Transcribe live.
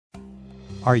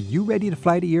Are you ready to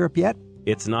fly to Europe yet?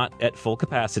 It's not at full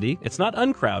capacity. It's not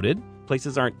uncrowded.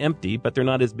 Places aren't empty, but they're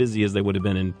not as busy as they would have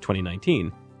been in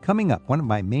 2019. Coming up, one of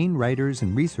my main writers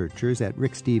and researchers at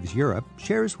Rick Steves Europe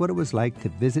shares what it was like to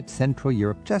visit Central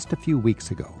Europe just a few weeks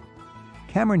ago.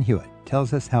 Cameron Hewitt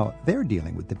tells us how they're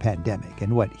dealing with the pandemic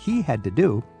and what he had to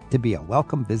do to be a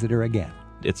welcome visitor again.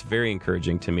 It's very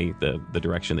encouraging to me, the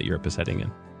direction that Europe is heading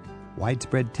in.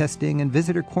 Widespread testing and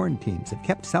visitor quarantines have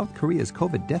kept South Korea's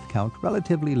COVID death count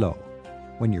relatively low.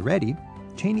 When you're ready,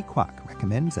 Cheney Kwok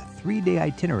recommends a 3-day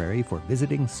itinerary for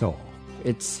visiting Seoul.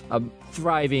 It's a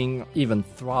thriving, even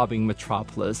throbbing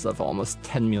metropolis of almost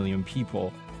 10 million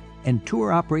people. And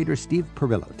tour operator Steve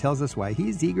Perillo tells us why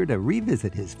he's eager to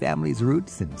revisit his family's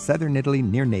roots in southern Italy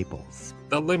near Naples.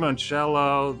 The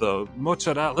limoncello, the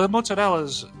mozzarella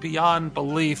is beyond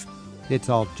belief. It's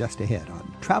all just ahead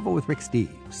on Travel with Rick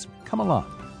Steves. Come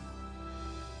along.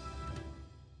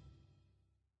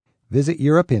 Visit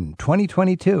Europe in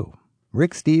 2022.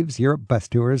 Rick Steves' Europe bus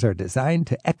tours are designed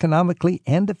to economically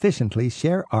and efficiently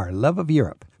share our love of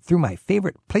Europe through my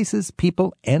favorite places,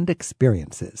 people, and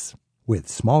experiences. With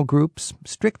small groups,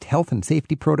 strict health and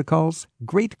safety protocols,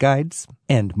 great guides,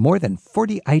 and more than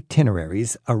 40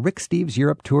 itineraries, a Rick Steves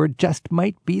Europe tour just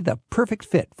might be the perfect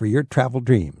fit for your travel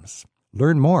dreams.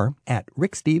 Learn more at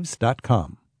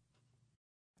ricksteves.com.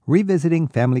 Revisiting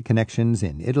family connections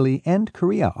in Italy and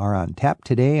Korea are on tap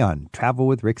today on Travel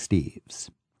with Rick Steves.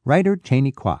 Writer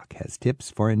Cheney Kwok has tips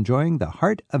for enjoying the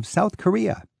heart of South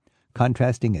Korea,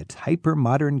 contrasting its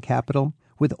hyper-modern capital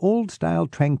with old-style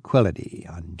tranquility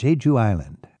on Jeju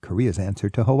Island, Korea's answer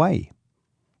to Hawaii.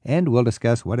 And we'll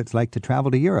discuss what it's like to travel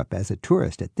to Europe as a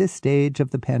tourist at this stage of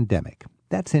the pandemic.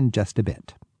 That's in just a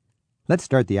bit. Let's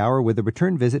start the hour with a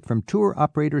return visit from tour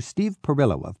operator Steve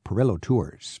Perillo of Perillo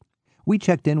Tours. We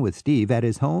checked in with Steve at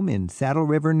his home in Saddle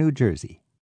River, New Jersey.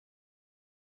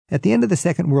 At the end of the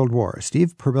Second World War,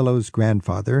 Steve Perillo's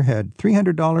grandfather had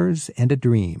 $300 and a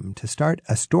dream to start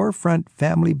a storefront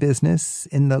family business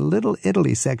in the Little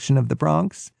Italy section of the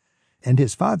Bronx, and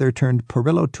his father turned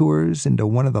Perillo Tours into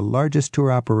one of the largest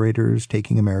tour operators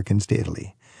taking Americans to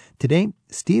Italy. Today,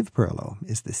 Steve Perillo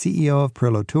is the CEO of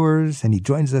Perillo Tours, and he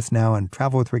joins us now on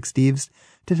Travel with Rick Steves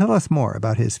to tell us more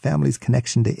about his family's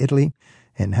connection to Italy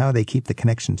and how they keep the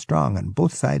connection strong on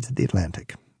both sides of the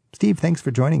Atlantic. Steve, thanks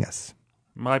for joining us.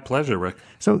 My pleasure, Rick.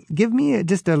 So give me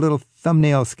just a little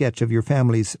thumbnail sketch of your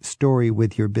family's story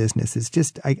with your business. It's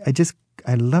just, I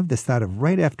love this thought of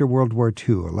right after World War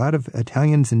II, a lot of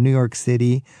Italians in New York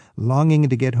City longing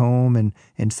to get home,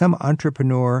 and some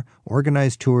entrepreneur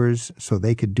organized tours so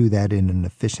they could do that in an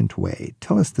efficient way.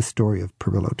 Tell us the story of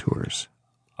Perillo Tours.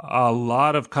 A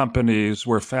lot of companies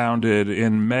were founded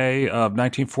in May of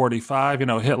 1945.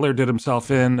 Hitler did himself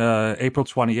in April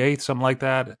 28th, something like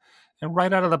that. And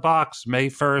right out of the box, May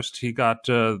 1st, he got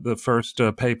the first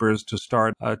papers to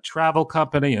start a travel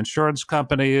company, insurance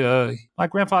company. My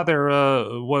grandfather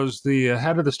was the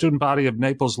head of the student body of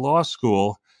Naples Law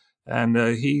School, and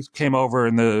he came over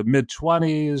in the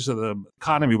mid-20s. The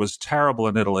economy was terrible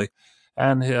in Italy,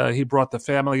 and he brought the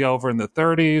family over in the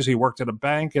 30s. He worked at a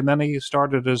bank, and then he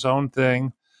started his own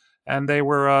thing, and they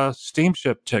were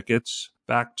steamship tickets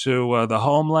back to the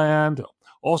homeland.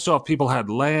 Also, if people had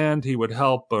land, he would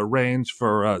help arrange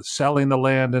for selling the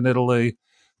land in Italy.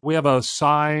 We have a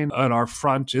sign on our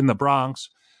front in the Bronx.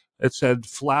 It said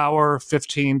flour,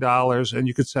 $15, and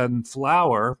you could send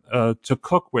flour to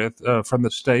cook with from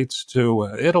the States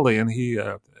to Italy, and he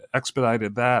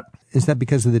expedited that. Is that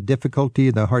because of the difficulty,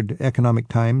 the hard economic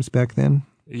times back then?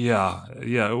 Yeah,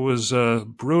 it was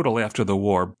brutal after the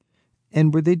war.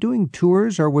 And were they doing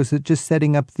tours, or was it just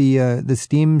setting up the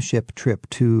steamship trip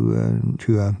to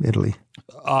Italy?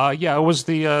 It was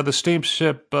the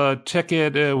steamship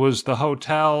ticket. It was the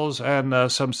hotels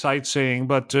and some sightseeing,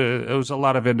 but it was a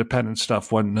lot of independent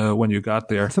stuff when you got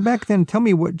there. So back then, tell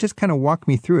me just kind of walk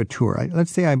me through a tour.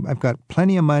 Let's say I've got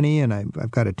plenty of money and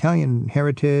I've got Italian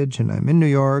heritage and I'm in New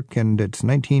York and it's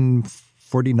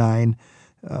 1949.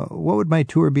 What would my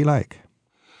tour be like?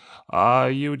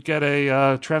 You would get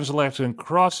a transatlantic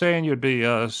crossing. You'd be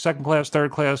second class,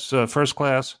 third class, first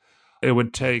class. It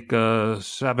would take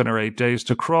 7 or 8 days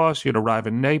to cross. You'd arrive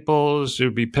in Naples.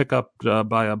 You'd be picked up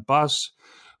by a bus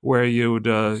where you'd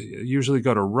usually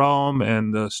go to Rome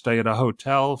and stay at a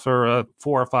hotel for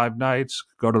 4 or 5 nights,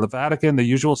 go to the Vatican, the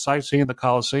usual sightseeing, the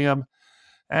Colosseum.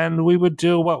 And we would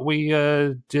do what we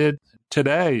did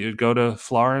today. You'd go to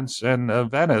Florence and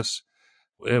Venice,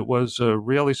 It was a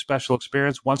really special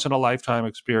experience, once-in-a-lifetime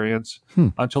experience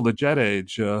until the jet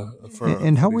age.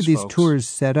 And how were these folks. tours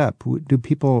set up? Do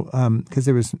people, because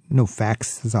there was no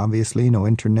faxes, obviously, no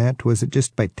internet, was it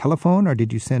just by telephone, or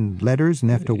did you send letters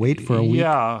and have to wait for a week?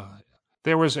 Yeah.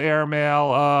 There was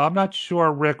airmail. I'm not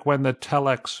sure, Rick, when the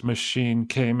telex machine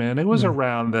came in. It was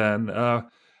around then.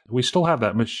 We still have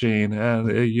that machine, and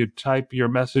you type your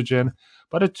message in.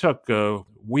 But it took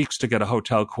weeks to get a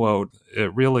hotel quote.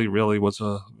 It really, really was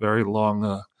a very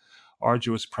long,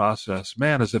 arduous process.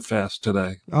 Man, is it fast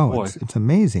today. Oh, Boy. it's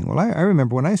amazing. Well, I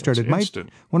remember when I started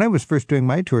when I was first doing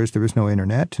my tours, there was no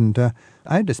internet, and I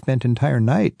had to spend entire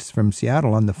nights from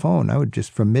Seattle on the phone. I would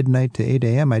just, from midnight to 8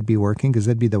 a.m., I'd be working because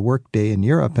that'd be the work day in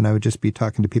Europe, and I would just be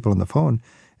talking to people on the phone.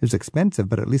 It was expensive,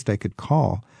 but at least I could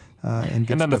call. And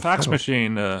then the fax settled.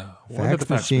 machine. When did the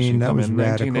fax machine, that come was in?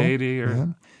 radical.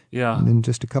 1980 Yeah. And then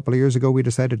just a couple of years ago, we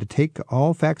decided to take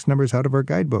all fax numbers out of our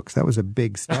guidebooks. That was a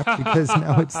big step because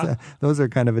now those are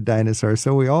kind of a dinosaur.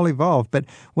 So we all evolved. But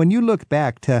when you look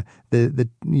back to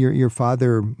your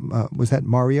father, was that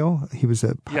Mario? He was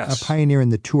a pioneer in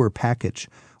the tour package.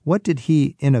 What did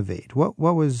he innovate? What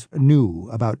was new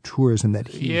about tourism that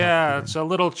he? Yeah, it's a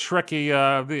little tricky.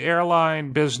 The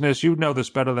airline business, you know this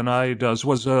better than I does,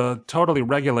 was totally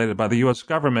regulated by the U.S.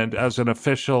 government as an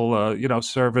official,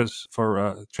 service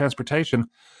for transportation.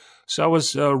 So it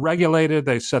was regulated.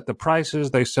 They set the prices.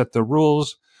 They set the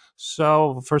rules.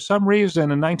 So for some reason,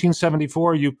 in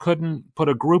 1974, you couldn't put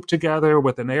a group together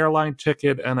with an airline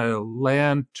ticket and a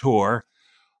land tour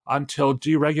until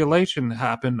deregulation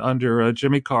happened under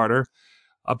Jimmy Carter.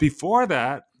 Before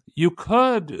that, you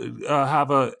could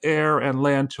have an air and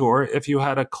land tour if you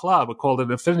had a club called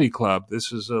an affinity club.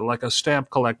 This is like a stamp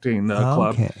collecting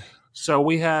club. So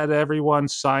we had everyone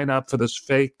sign up for this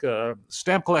fake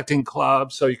stamp collecting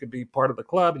club so you could be part of the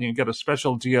club and you get a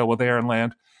special deal with air and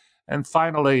land. And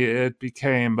finally, it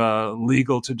became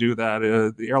legal to do that.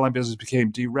 The airline business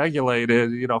became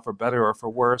deregulated, for better or for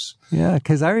worse. Yeah,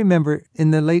 because I remember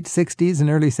in the late 60s and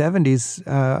early 70s,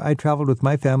 I traveled with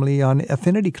my family on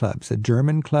affinity clubs, a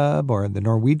German club or the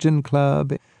Norwegian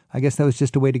club. I guess that was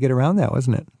just a way to get around that,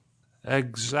 wasn't it?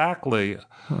 Exactly.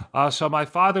 So my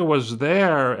father was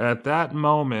there at that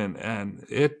moment, and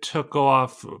it took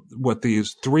off with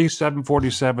these 3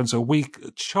 747s a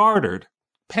week chartered.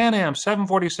 Pan Am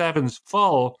 747s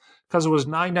full because it was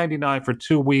 $9.99 for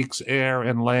 2 weeks, air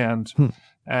and land.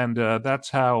 And that's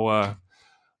how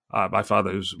my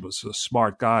father was a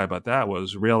smart guy, but that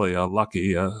was really a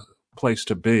lucky place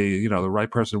to be. The right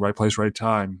person, right place, right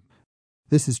time.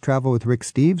 This is Travel with Rick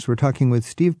Steves. We're talking with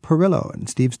Steve Perillo, and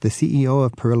Steve's the CEO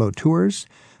of Perillo Tours.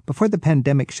 Before the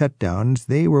pandemic shutdowns,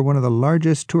 they were one of the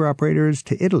largest tour operators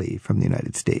to Italy from the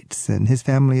United States, and his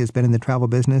family has been in the travel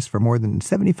business for more than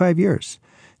 75 years.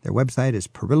 Their website is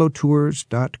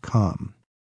perillotours.com.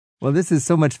 Well, this is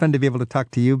so much fun to be able to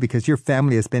talk to you because your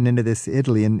family has been into this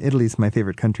Italy, and Italy's my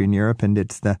favorite country in Europe, and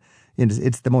it's the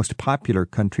most popular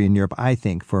country in Europe, I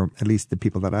think, for at least the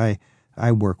people that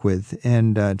I work with,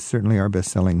 and it's certainly our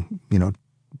best-selling,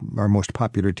 our most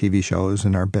popular TV shows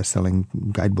and our best-selling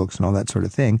guidebooks and all that sort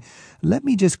of thing. Let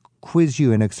me just quiz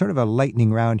you in a sort of a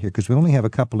lightning round here because we only have a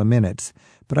couple of minutes.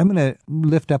 But I'm going to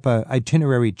lift up an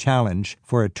itinerary challenge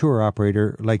for a tour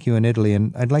operator like you in Italy,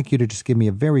 and I'd like you to just give me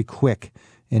a very quick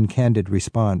and candid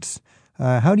response.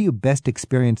 How do you best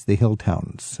experience the hill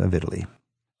towns of Italy?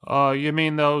 You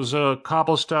mean those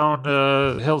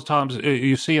cobblestone hill towns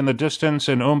you see in the distance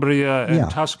in Umbria and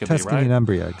Tuscany, right? Tuscany and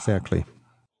Umbria, exactly.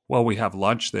 Well, we have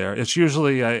lunch there. It's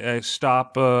usually a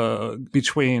stop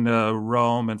between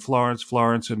Rome and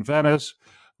Florence and Venice.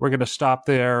 We're going to stop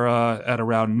there at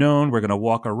around noon. We're going to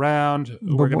walk around.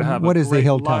 We're going to have what a is great the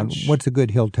hill lunch. town? What's a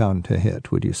good hill town to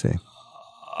hit, would you say?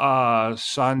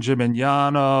 San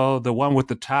Gimignano, the one with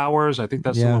the towers. I think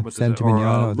that's the one with San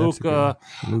Gimignano, Lucca.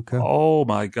 Oh,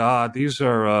 my God. These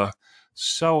are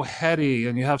so heady.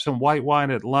 And you have some white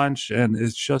wine at lunch, and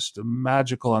it's just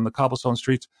magical on the cobblestone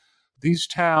streets. These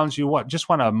towns, just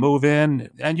want to move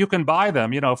in, and you can buy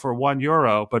them, for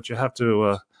 €1, but you have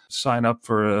to sign up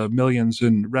for millions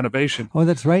in renovation. Oh,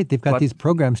 that's right. They've got these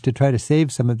programs to try to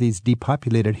save some of these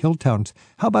depopulated hill towns.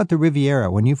 How about the Riviera?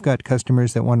 When you've got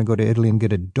customers that want to go to Italy and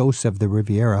get a dose of the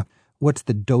Riviera, what's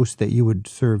the dose that you would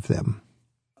serve them?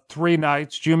 3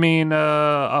 nights. Do you mean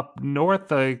up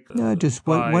north? No, just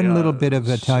one little bit of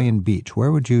Italian beach.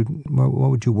 What would you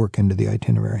work into the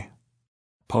itinerary?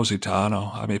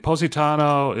 Positano. I mean,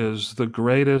 Positano is the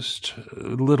greatest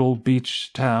little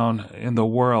beach town in the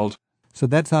world. So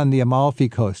that's on the Amalfi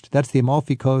Coast. That's the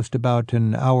Amalfi Coast about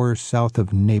an hour south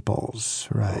of Naples,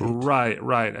 right? Right.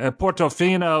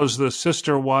 Portofino's the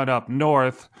sister one up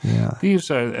north. Yeah.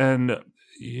 These are, and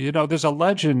there's a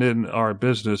legend in our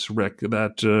business, Rick,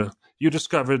 that you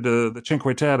discovered the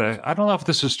Cinque Terre. I don't know if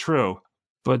this is true,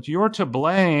 but you're to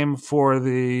blame for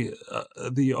the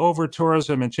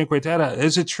over-tourism in Cinque Terre.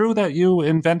 Is it true that you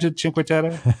invented Cinque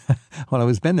Terre? Well, it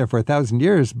was been there for 1,000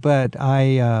 years, but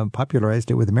I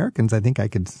popularized it with Americans. I think I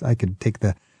could take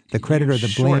the credit or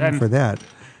the blame for that.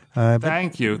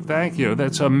 Thank you.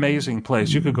 That's an amazing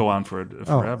place. You could go on for it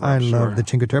forever. I love the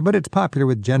Cinque Terre, but it's popular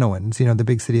with Genoans. The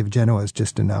big city of Genoa is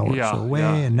just an hour or so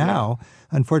away, and now,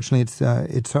 unfortunately,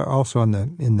 it's also in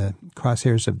the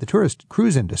crosshairs of the tourist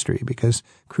cruise industry because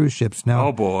cruise ships now.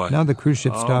 Oh boy! Now the cruise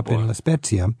ships stop in La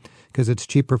Spezia because it's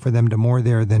cheaper for them to moor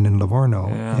there than in Livorno,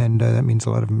 and that means a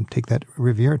lot of them take that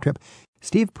Riviera trip.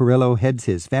 Steve Perillo heads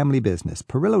his family business,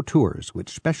 Perillo Tours,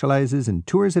 which specializes in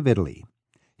tours of Italy.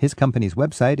 His company's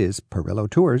website is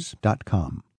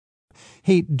perillotours.com.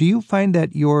 Hey, do you find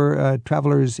that your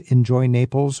travelers enjoy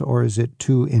Naples, or is it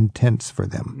too intense for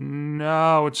them?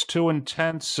 No, it's too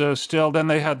intense still. Then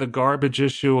they had the garbage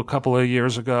issue a couple of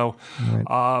years ago.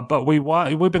 Right. But we've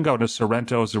been going to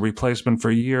Sorrento as a replacement for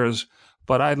years.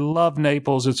 But I love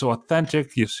Naples. It's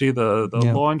authentic. You see the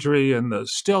laundry and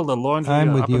the laundry.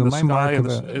 I'm with you.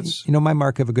 My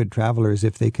mark of a good traveler is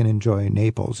if they can enjoy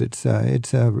Naples. It's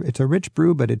a rich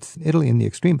brew, but it's Italy in the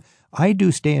extreme. I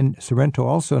do stay in Sorrento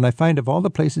also, and I find of all the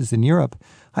places in Europe,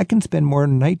 I can spend more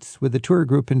nights with a tour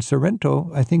group in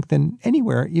Sorrento, I think, than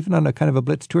anywhere, even on a kind of a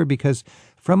blitz tour, because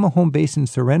from a home base in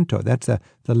Sorrento, that's the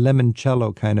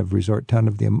Limoncello kind of resort town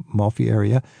of the Amalfi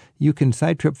area, you can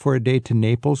side trip for a day to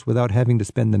Naples without having to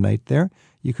spend the night there.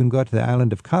 You can go out to the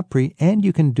island of Capri, and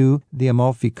you can do the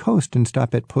Amalfi coast and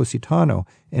stop at Positano,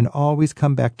 and always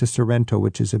come back to Sorrento,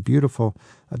 which is a beautiful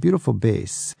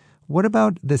base. What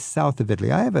about the south of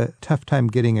Italy? I have a tough time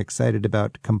getting excited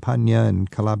about Campania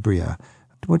and Calabria.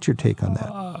 What's your take on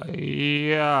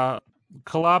that?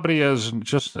 Calabria is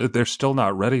they're still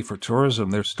not ready for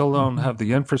tourism. They still don't have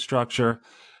the infrastructure.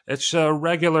 It's a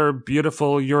regular,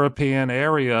 beautiful European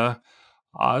area.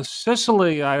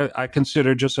 Sicily, I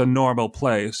consider just a normal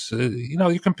place.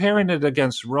 You're comparing it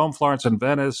against Rome, Florence, and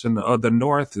Venice and the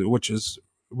north, which is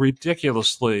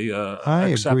ridiculously I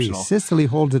exceptional. agree. Sicily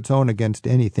holds its own against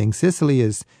anything. Sicily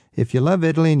is, if you love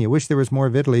Italy and you wish there was more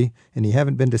of Italy and you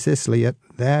haven't been to Sicily yet,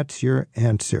 that's your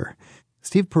answer.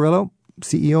 Steve Perillo,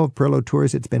 CEO of Perillo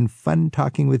Tours, it's been fun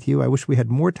talking with you. I wish we had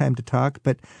more time to talk,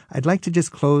 but I'd like to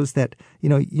just close that,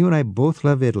 you and I both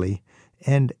love Italy,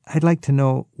 and I'd like to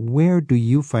know, where do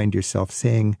you find yourself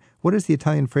saying, what is the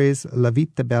Italian phrase, la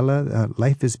vita bella,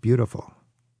 life is beautiful?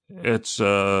 It's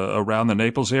around the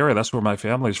Naples area. That's where my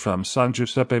family's from. San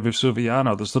Giuseppe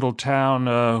Vesuviano, this little town.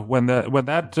 When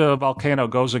that volcano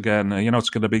goes again, it's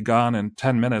going to be gone in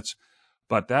 10 minutes.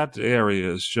 But that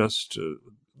area is just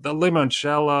the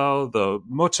limoncello, the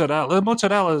mozzarella. The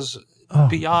mozzarella is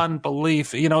beyond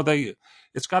belief.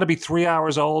 It's got to be 3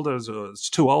 hours old. It's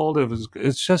too old.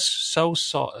 It's just so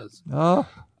soft. Oh.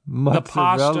 Mozzarella, the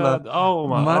pasta,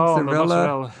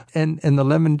 mozzarella, and the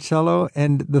limoncello,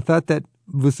 and the thought that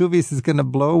Vesuvius is going to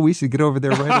blow, we should get over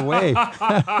there right away.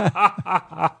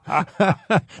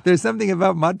 There's something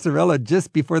about mozzarella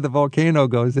just before the volcano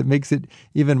goes that makes it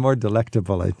even more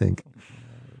delectable, I think.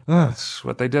 That's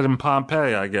what they did in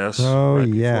Pompeii, I guess. Oh, right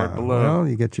yeah. Well,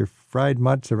 you get your fried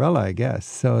mozzarella, I guess.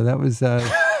 So that was...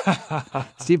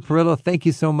 Steve Perillo, thank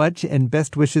you so much, and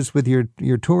best wishes with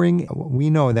your touring.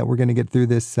 We know that we're going to get through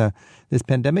this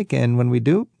pandemic, and when we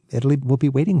do, Italy will be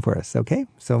waiting for us, okay?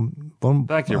 So,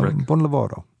 thank you, Rick. Buon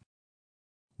lavoro.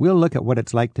 We'll look at what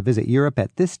it's like to visit Europe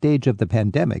at this stage of the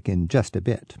pandemic in just a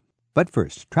bit. But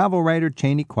first, travel writer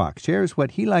Cheney Kwok shares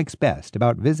what he likes best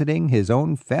about visiting his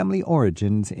own family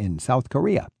origins in South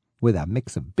Korea, with a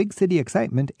mix of big city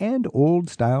excitement and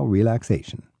old-style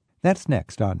relaxation. That's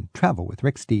next on Travel with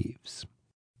Rick Steves.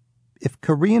 If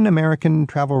Korean-American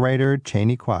travel writer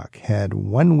Cheney Kwok had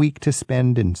 1 week to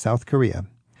spend in South Korea,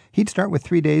 he'd start with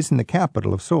 3 days in the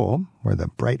capital of Seoul, where the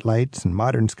bright lights and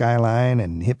modern skyline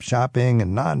and hip shopping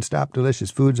and non-stop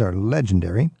delicious foods are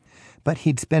legendary. But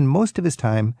he'd spend most of his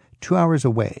time 2 hours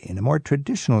away in a more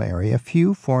traditional area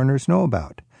few foreigners know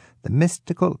about. The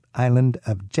mystical island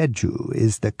of Jeju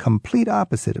is the complete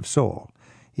opposite of Seoul.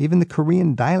 Even the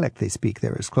Korean dialect they speak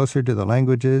there is closer to the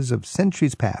languages of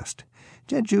centuries past.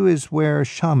 Jeju is where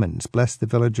shamans bless the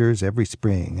villagers every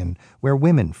spring, and where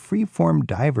women, free-form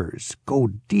divers, go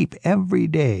deep every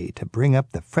day to bring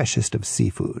up the freshest of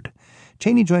seafood.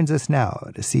 Cheney joins us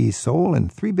now to see Seoul in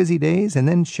 3 busy days and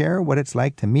then share what it's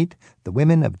like to meet the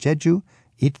women of Jeju,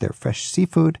 eat their fresh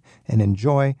seafood, and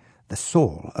enjoy the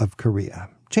soul of Korea.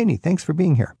 Cheney, thanks for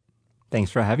being here.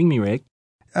 Thanks for having me, Rick.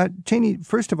 Cheney,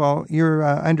 first of all, you're,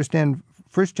 I understand,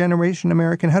 first-generation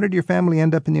American. How did your family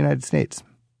end up in the United States?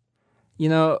 You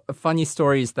know, a funny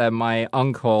story is that my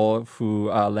uncle, who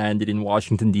landed in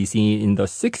Washington, D.C. in the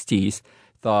 60s,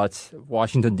 thought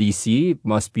Washington, D.C.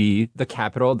 must be the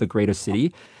capital, the greatest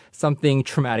city. Something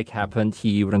traumatic happened.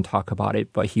 He wouldn't talk about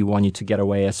it, but he wanted to get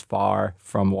away as far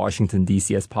from Washington,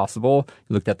 D.C. as possible.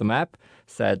 He looked at the map,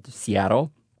 said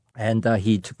Seattle, and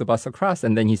he took the bus across,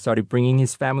 and then he started bringing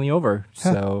his family over.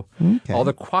 So all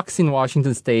the quacks in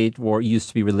Washington state used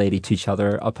to be related to each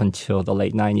other up until the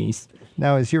late 90s.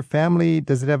 Now, is your family,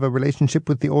 does it have a relationship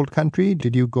with the old country?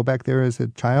 Did you go back there as a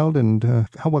child? And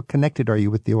how well connected are you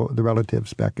with the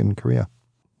relatives back in Korea?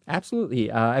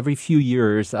 Absolutely. Every few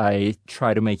years, I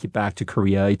try to make it back to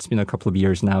Korea. It's been a couple of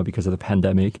years now because of the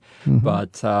pandemic.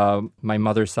 But my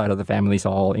mother's side of the family is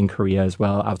all in Korea as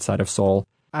well, outside of Seoul,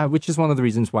 which is one of the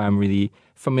reasons why I'm really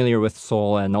familiar with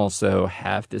Seoul and also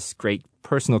have this great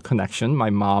personal connection.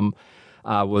 My mom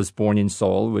was born in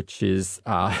Seoul, which is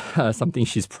something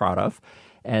she's proud of.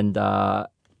 And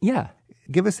yeah.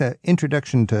 Give us an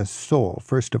introduction to Seoul,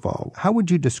 first of all. How would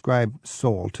you describe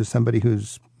Seoul to somebody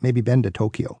who's maybe been to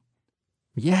Tokyo?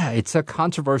 Yeah, it's a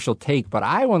controversial take, but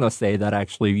I want to say that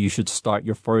actually you should start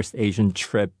your first Asian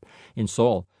trip in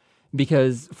Seoul.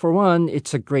 Because for one,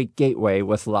 it's a great gateway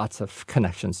with lots of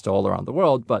connections to all around the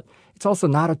world, but it's also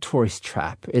not a tourist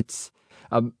trap. It's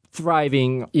a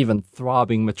thriving, even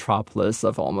throbbing metropolis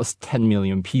of almost 10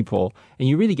 million people. And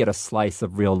you really get a slice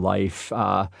of real life,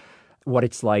 what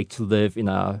it's like to live in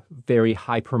a very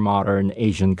hyper-modern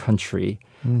Asian country.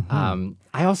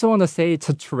 I also want to say it's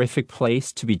a terrific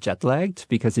place to be jet-lagged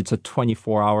because it's a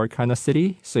 24-hour kind of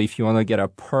city. So if you want to get a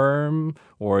perm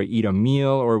or eat a meal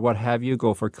or what have you,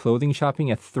 go for clothing shopping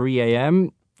at 3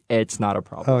 a.m., it's not a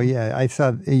problem. Oh, yeah. I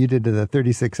saw you did the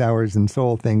 36 hours in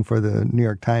Seoul thing for the New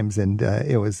York Times, and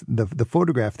it was the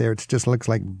photograph there. It just looks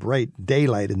like bright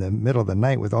daylight in the middle of the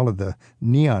night with all of the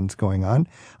neons going on.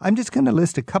 I'm just going to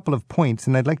list a couple of points,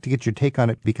 and I'd like to get your take on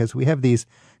it because we have these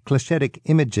clichetic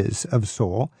images of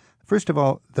Seoul. First of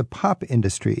all, the pop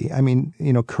industry. I mean,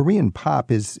 Korean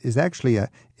pop is actually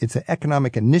it's an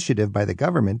economic initiative by the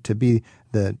government to be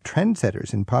the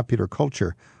trendsetters in popular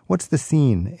culture. What's the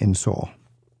scene in Seoul?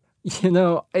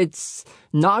 It's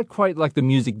not quite like the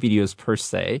music videos per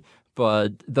se,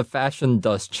 but the fashion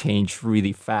does change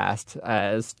really fast,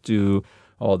 as do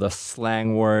all the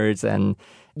slang words, and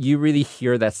you really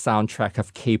hear that soundtrack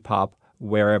of K-pop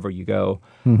wherever you go.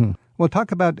 Well,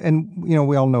 talk about, and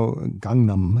we all know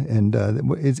Gangnam, and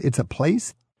it's a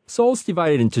place. Seoul's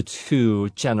divided into two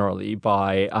generally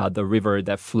by the river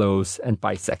that flows and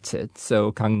bisects it.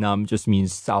 So Gangnam just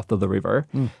means south of the river.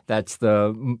 That's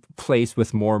the place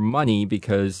with more money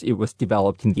because it was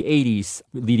developed in the 80s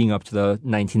leading up to the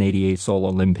 1988 Seoul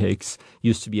Olympics.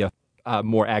 Used to be a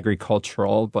more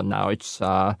agricultural, but now it's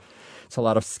a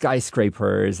lot of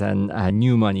skyscrapers and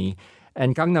new money.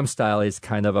 And Gangnam Style is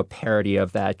kind of a parody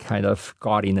of that kind of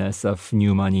gaudiness of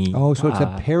new money. Oh, so it's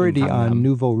a parody on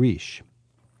Nouveau Riche.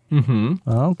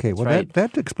 Okay, well, right.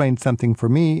 that explains something for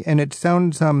me, and it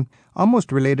sounds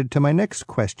almost related to my next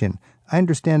question. I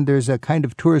understand there's a kind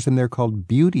of tourism there called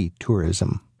beauty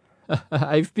tourism.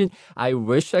 I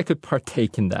wish I could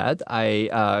partake in that.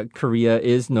 Korea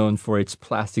is known for its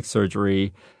plastic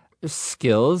surgery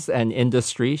skills and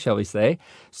industry, shall we say.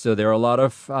 So there are a lot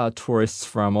of tourists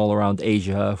from all around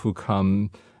Asia who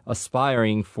come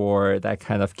aspiring for that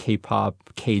kind of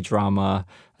K-pop, K-drama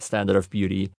standard of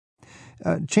beauty.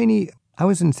 Cheney, I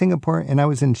was in Singapore and I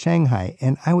was in Shanghai,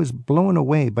 and I was blown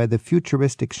away by the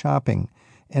futuristic shopping.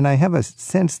 And I have a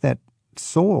sense that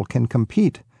Seoul can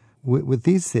compete with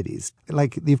these cities.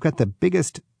 Like, you've got the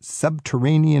biggest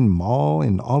subterranean mall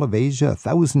in all of Asia,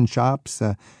 1,000 shops.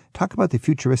 Talk about the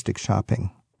futuristic shopping.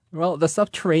 Well, the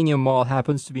subterranean mall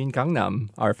happens to be in Gangnam,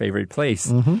 our favorite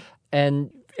place.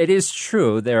 And it is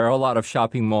true, there are a lot of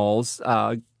shopping malls,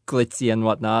 glitzy and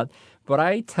whatnot. But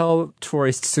I tell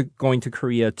tourists going to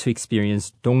Korea to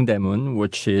experience Dongdaemun,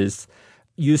 which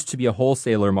used to be a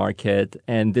wholesaler market.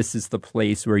 And this is the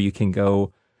place where you can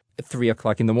go 3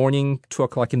 o'clock in the morning, 2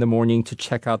 o'clock in the morning to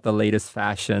check out the latest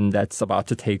fashion that's about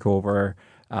to take over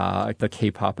the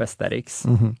K-pop aesthetics.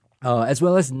 As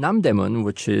well as Namdaemun,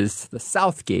 which is the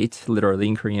South Gate, literally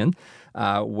in Korean,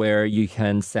 where you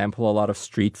can sample a lot of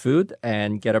street food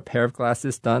and get a pair of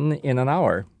glasses done in an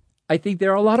hour. I think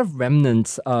there are a lot of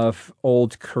remnants of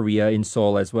old Korea in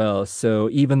Seoul as well. So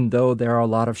even though there are a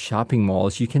lot of shopping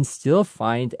malls, you can still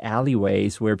find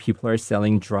alleyways where people are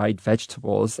selling dried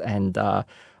vegetables. And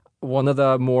one of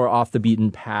the more off the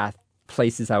beaten path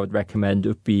places I would recommend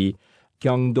would be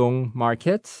Gyeongdong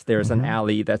Market. There's an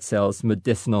alley that sells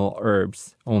medicinal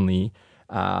herbs only.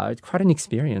 It's quite an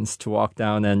experience to walk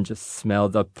down and just smell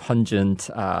the pungent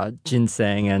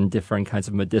ginseng and different kinds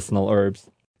of medicinal herbs.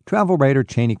 Travel writer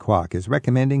Cheney Kwok is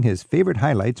recommending his favorite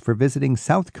highlights for visiting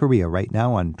South Korea right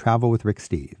now on Travel with Rick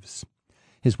Steves.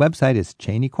 His website is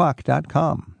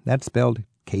cheneykwok.com. That's spelled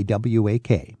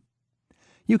Kwak.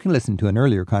 You can listen to an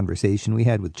earlier conversation we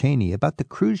had with Cheney about the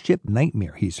cruise ship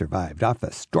nightmare he survived off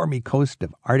the stormy coast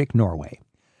of Arctic Norway.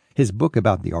 His book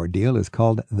about the ordeal is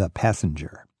called The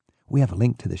Passenger. We have a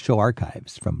link to the show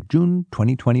archives from June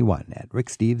 2021 at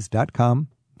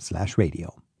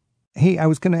ricksteves.com/radio. Hey, I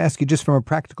was going to ask you just from a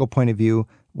practical point of view,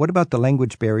 what about the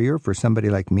language barrier for somebody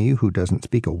like me who doesn't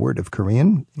speak a word of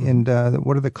Korean? And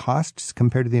what are the costs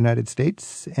compared to the United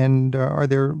States? And are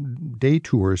there day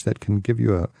tours that can give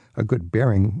you a good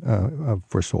bearing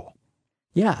for Seoul?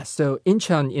 Yeah, so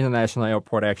Incheon International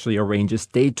Airport actually arranges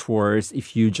day tours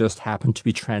if you just happen to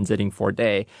be transiting for a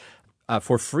day.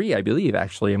 For free, I believe,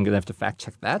 actually. I'm going to have to fact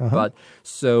check that. But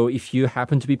so if you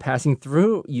happen to be passing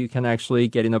through, you can actually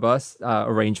get in a bus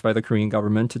arranged by the Korean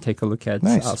government to take a look at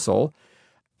Seoul.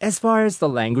 As far as the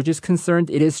language is concerned,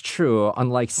 it is true.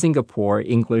 Unlike Singapore,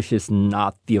 English is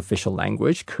not the official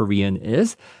language. Korean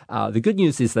is. The good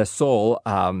news is that Seoul,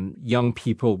 young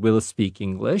people will speak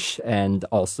English, and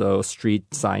also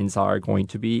street signs are going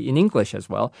to be in English as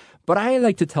well. But I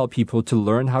like to tell people to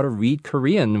learn how to read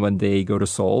Korean when they go to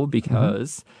Seoul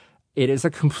because it is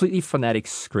a completely phonetic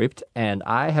script. And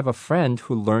I have a friend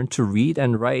who learned to read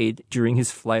and write during his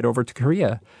flight over to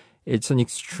Korea. It's an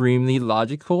extremely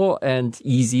logical and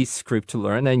easy script to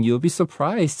learn, and you'll be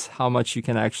surprised how much you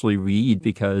can actually read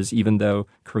because even though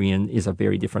Korean is a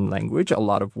very different language, a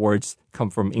lot of words come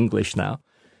from English now.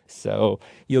 So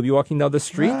you'll be walking down the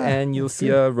street and you'll see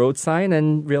a road sign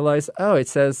and realize, oh, it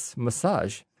says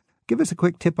massage. Give us a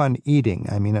quick tip on eating.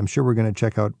 I mean, I'm sure we're going to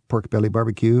check out pork belly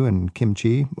barbecue and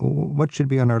kimchi. What should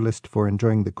be on our list for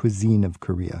enjoying the cuisine of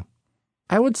Korea?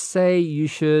 I would say you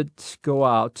should go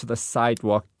out to the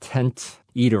sidewalk tent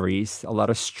eateries, a lot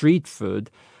of street food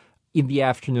in the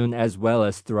afternoon as well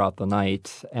as throughout the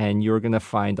night. And you're going to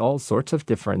find all sorts of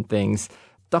different things.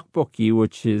 Tteokbokki,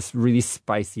 which is really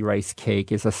spicy rice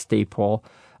cake, is a staple,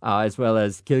 as well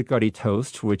as gilgari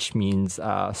toast, which means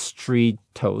street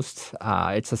toast.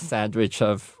 It's a sandwich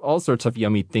of all sorts of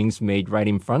yummy things made right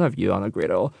in front of you on a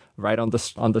griddle, right on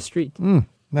the street.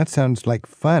 That sounds like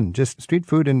fun. Just street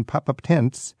food in pop-up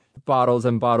tents. Bottles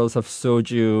and bottles of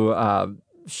soju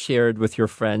shared with your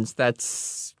friends.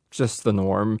 That's just the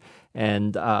norm.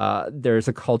 And there's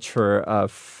a culture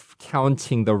of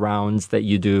counting the rounds that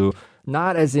you do,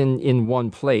 not as in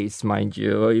one place, mind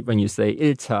you. When you say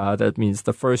 1차, that means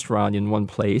the first round in one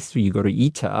place. You go to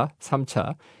 2차,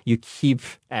 3차. You keep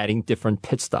adding different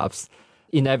pit stops,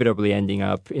 inevitably ending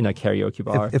up in a karaoke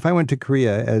bar. If I went to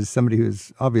Korea as somebody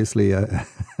who's obviously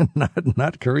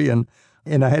not Korean,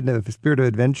 and I had a spirit of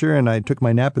adventure and I took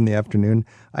my nap in the afternoon,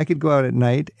 I could go out at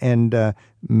night and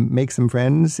make some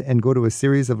friends and go to a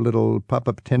series of little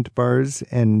pop-up tent bars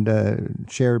and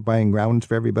share buying rounds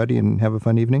for everybody and have a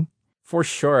fun evening. For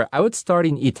sure. I would start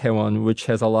in Itaewon, which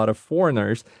has a lot of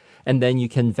foreigners, and then you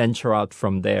can venture out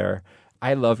from there.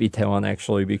 I love Itaewon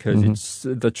actually because it's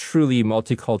the truly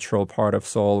multicultural part of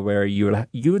Seoul where you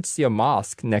would see a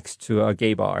mosque next to a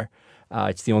gay bar.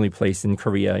 It's the only place in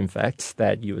Korea, in fact,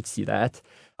 that you would see that.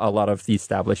 A lot of the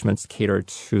establishments cater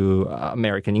to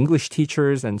American English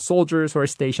teachers and soldiers who are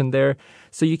stationed there.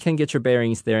 So you can get your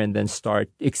bearings there and then start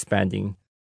expanding.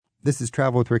 This is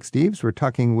Travel with Rick Steves. We're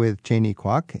talking with Cheney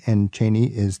Kwok, and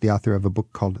Cheney is the author of a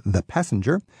book called The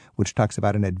Passenger, which talks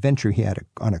about an adventure he had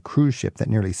on a cruise ship that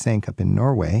nearly sank up in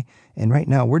Norway. And right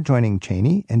now we're joining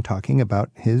Cheney and talking about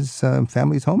his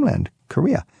family's homeland,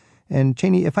 Korea. And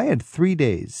Cheney, if I had 3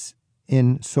 days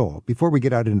in Seoul, before we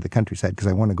get out into the countryside, because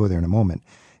I want to go there in a moment,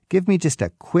 give me just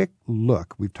a quick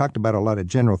look. We've talked about a lot of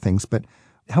general things, but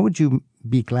how would you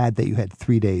be glad that you had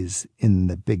 3 days in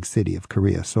the big city of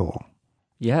Korea, Seoul?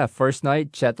 Yeah, first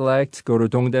night, jet-lagged, go to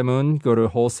Dongdaemun, go to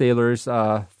wholesalers'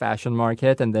 fashion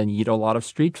market, and then eat a lot of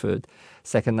street food.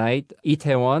 Second night,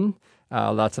 Itaewon,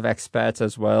 lots of expats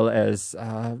as well as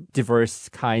diverse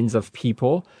kinds of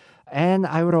people. And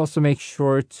I would also make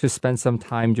sure to spend some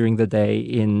time during the day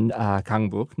in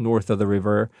Gangbuk, north of the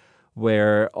river,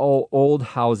 where all old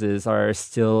houses are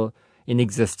still in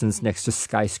existence next to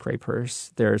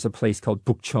skyscrapers. There's a place called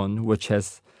Bukchon, which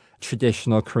has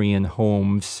traditional Korean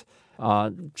homes,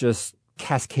 just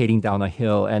cascading down a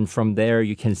hill. And from there,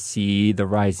 you can see the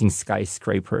rising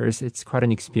skyscrapers. It's quite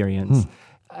an experience.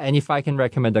 And if I can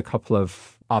recommend a couple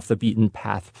of off the beaten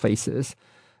path places,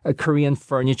 A Korean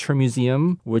Furniture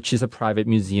Museum, which is a private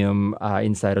museum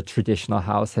inside a traditional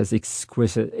house, has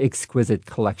exquisite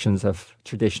collections of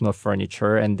traditional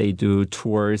furniture, and they do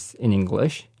tours in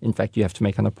English. In fact, you have to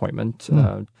make an appointment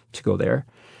to go there.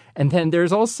 And then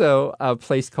there's also a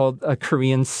place called a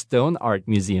Korean Stone Art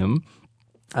Museum,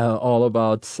 all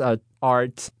about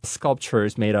art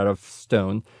sculptures made out of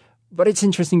stone. But it's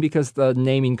interesting because the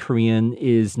name in Korean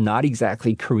is not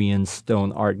exactly Korean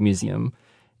Stone Art Museum.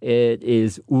 It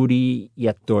is 우리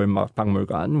옛돌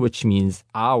박물관, which means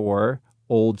our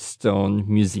old stone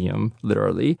museum,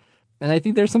 literally. And I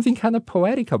think there's something kind of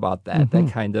poetic about that, that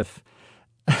kind of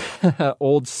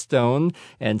old stone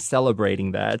and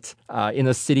celebrating that. In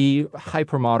a city,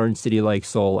 hypermodern city like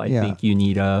Seoul, I think you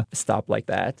need a stop like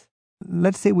that.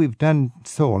 Let's say we've done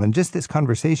Seoul, and just this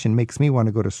conversation makes me want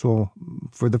to go to Seoul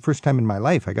for the first time in my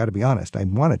life. I got to be honest. I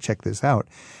want to check this out.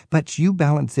 But you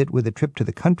balance it with a trip to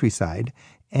the countryside,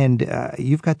 and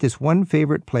you've got this one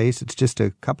favorite place. It's just a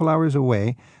couple hours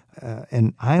away,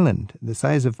 an island the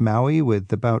size of Maui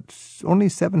with about only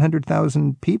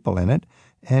 700,000 people in it,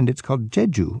 and it's called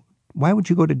Jeju. Why would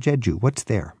you go to Jeju? What's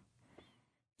there?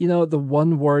 You know, the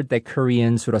one word that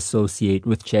Koreans would associate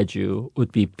with Jeju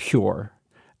would be pure.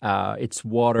 Its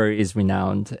water is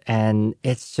renowned, and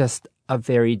it's just a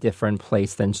very different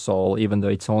place than Seoul, even though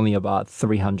it's only about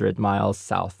 300 miles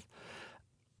south.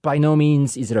 By no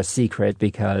means is it a secret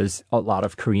because a lot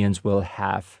of Koreans will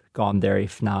have gone there,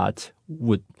 if not,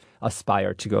 would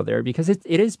aspire to go there because it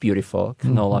is beautiful.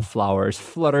 Canola flowers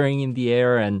fluttering in the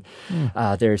air, and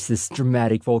there's this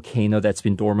dramatic volcano that's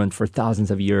been dormant for thousands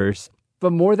of years.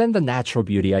 But more than the natural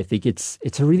beauty, I think it's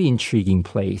a really intriguing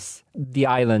place. The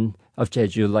island of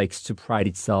Jeju likes to pride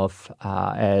itself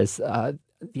as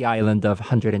the island of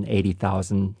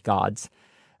 180,000 gods.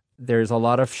 There's a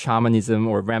lot of shamanism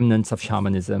or remnants of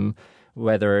shamanism,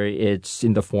 whether it's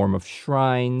in the form of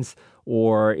shrines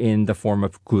or in the form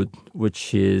of gut,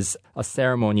 which is a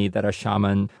ceremony that a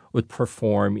shaman would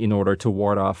perform in order to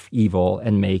ward off evil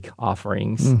and make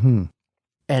offerings.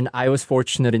 And I was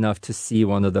fortunate enough to see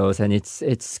one of those, and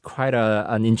it's quite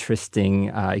an interesting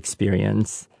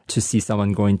experience to see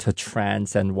someone go into a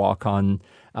trance and walk on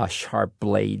sharp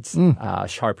blades,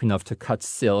 sharp enough to cut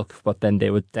silk, but then they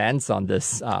would dance on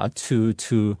this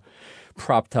two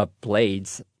propped up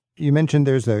blades. You mentioned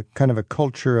there's a kind of a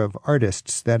culture of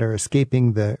artists that are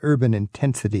escaping the urban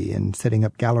intensity and setting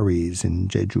up galleries in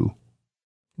Jeju.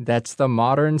 That's the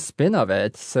modern spin of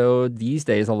it. So these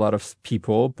days, a lot of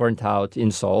people burnt out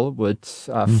in Seoul would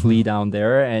flee down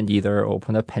there and either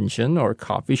open a pension or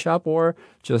coffee shop or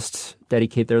just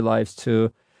dedicate their lives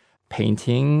to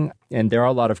painting. And there are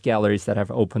a lot of galleries that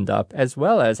have opened up, as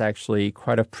well as actually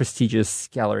quite a prestigious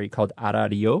gallery called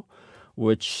Arario,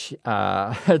 which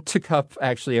took up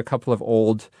actually a couple of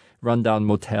old rundown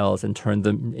motels and turned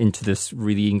them into this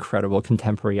really incredible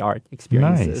contemporary art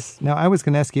experiences. Nice. Now, I was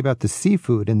going to ask you about the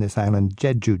seafood in this island,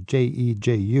 Jeju,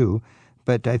 Jeju,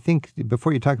 but I think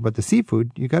before you talk about the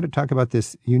seafood, you got to talk about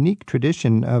this unique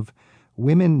tradition of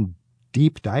women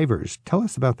deep divers. Tell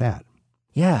us about that.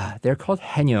 Yeah, they're called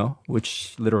haenyeo,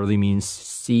 which literally means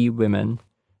sea women.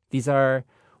 These are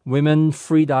women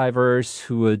free divers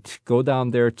who would go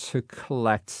down there to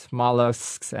collect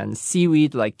mollusks and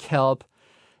seaweed like kelp,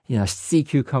 sea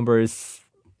cucumbers,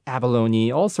 abalone,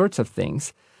 all sorts of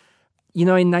things. In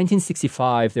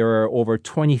 1965, there were over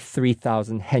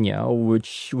 23,000 haenyeo,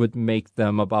 which would make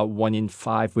them about 1 in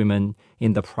 5 women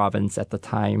in the province at the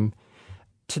time.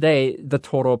 Today, the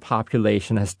total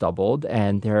population has doubled,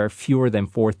 and there are fewer than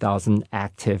 4,000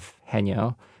 active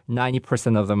haenyeo.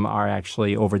 90% of them are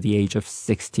actually over the age of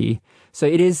 60. So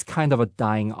it is kind of a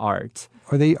dying art.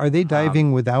 Are they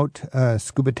diving without a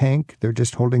scuba tank? They're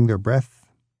just holding their breath?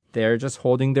 They're just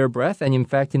holding their breath. And in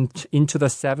fact, into the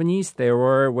 70s, they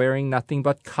were wearing nothing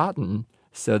but cotton.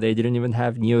 So they didn't even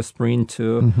have neoprene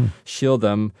to shield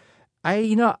them. I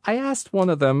asked one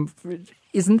of them,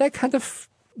 isn't that kind of,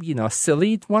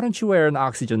 silly? Why don't you wear an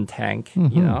oxygen tank,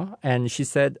 And she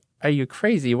said, are you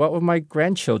crazy? What would my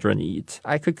grandchildren eat?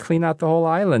 I could clean out the whole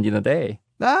island in a day.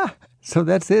 So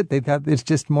that's it. They thought it's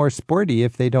just more sporty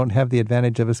if they don't have the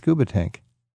advantage of a scuba tank.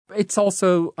 It's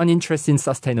also an interest in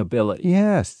sustainability.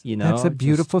 Yes, that's a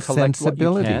beautiful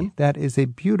sensibility. That is a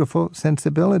beautiful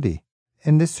sensibility.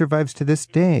 And this survives to this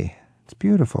day. It's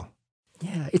beautiful.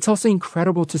 Yeah, it's also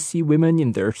incredible to see women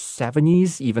in their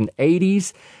 70s, even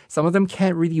 80s. Some of them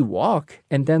can't really walk.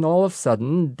 And then all of a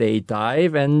sudden, they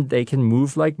dive and they can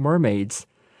move like mermaids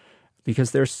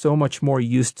because they're so much more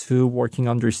used to working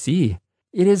undersea.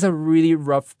 It is a really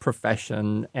rough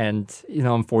profession. And,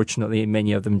 unfortunately,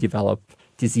 many of them develop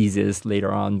diseases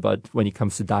later on. But when it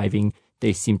comes to diving,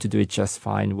 they seem to do it just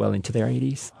fine well into their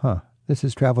 80s. Huh. This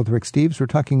is Travel with Rick Steves. We're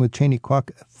talking with Cheney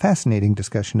Kwok. Fascinating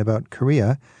discussion about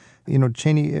Korea. You know,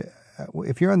 Cheney,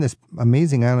 if you're on this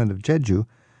amazing island of Jeju,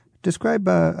 describe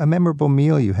a memorable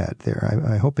meal you had there.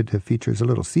 I hope it features a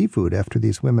little seafood after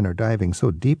these women are diving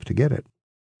so deep to get it.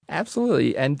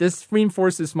 Absolutely. And this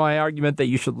reinforces my argument that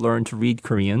you should learn to read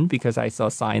Korean, because I saw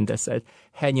a sign that said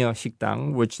해녀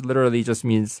식당, which literally just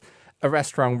means a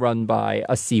restaurant run by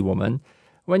a sea woman.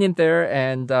 Went in there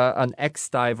and an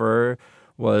ex-diver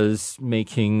was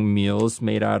making meals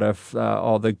made out of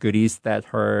all the goodies that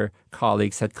her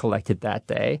colleagues had collected that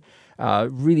day.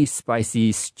 Really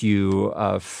spicy stew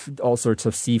of all sorts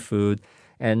of seafood.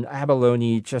 And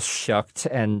abalone just shucked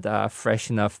and fresh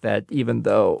enough that even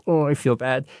though, I feel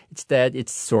bad, it's dead,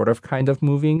 it's sort of kind of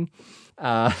moving.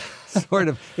 Sort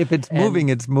of. If it's moving,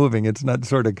 it's moving. It's not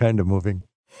sort of kind of moving.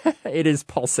 It is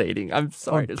pulsating. I'm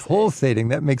sorry to say. Pulsating.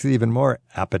 That makes it even more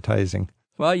appetizing.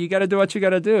 Well, you got to do what you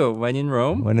got to do. When in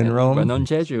Rome. When in Rome. When on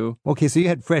Jeju. Okay, so you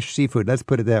had fresh seafood. Let's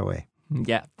put it that way.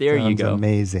 Yeah, there you go.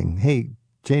 Amazing. Hey,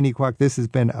 Cheney Kwok, this has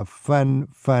been a fun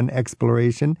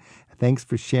exploration. Thanks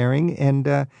for sharing. And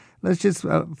let's just,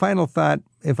 final thought,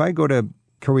 if I go to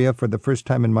Korea for the first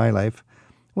time in my life,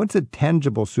 what's a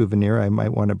tangible souvenir I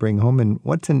might want to bring home? And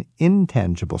what's an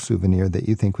intangible souvenir that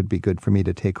you think would be good for me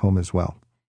to take home as well?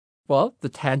 Well, the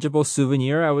tangible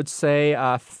souvenir, I would say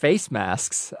face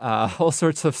masks, all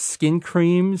sorts of skin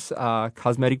creams,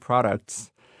 cosmetic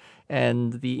products.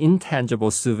 And the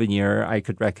intangible souvenir I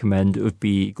could recommend would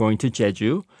be going to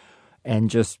Jeju and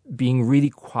just being really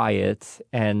quiet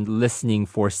and listening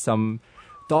for some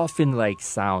dolphin-like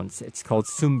sounds. It's called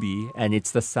sumbi, and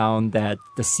it's the sound that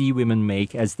the sea women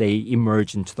make as they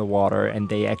emerge into the water and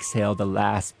they exhale the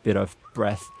last bit of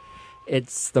breath.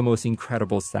 It's the most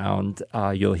incredible sound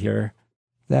you'll hear.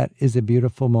 That is a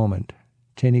beautiful moment.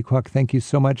 Cheney Kwok, thank you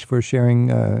so much for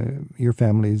sharing your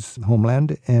family's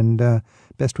homeland, and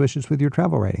best wishes with your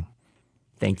travel writing.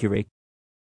 Thank you, Rick.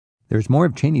 There's more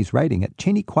of Cheney's writing at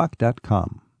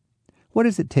cheneykwok.com. What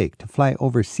does it take to fly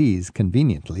overseas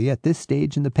conveniently at this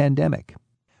stage in the pandemic?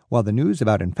 While the news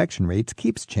about infection rates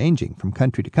keeps changing from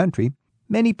country to country,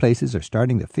 many places are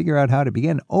starting to figure out how to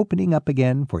begin opening up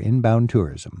again for inbound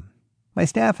tourism. My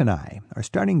staff and I are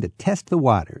starting to test the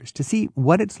waters to see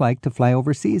what it's like to fly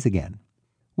overseas again.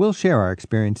 We'll share our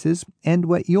experiences and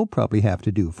what you'll probably have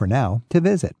to do for now to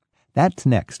visit. That's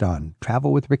next on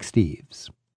Travel with Rick Steves.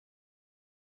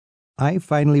 I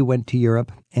finally went to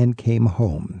Europe and came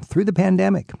home through the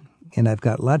pandemic, and I've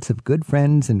got lots of good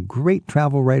friends and great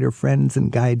travel writer friends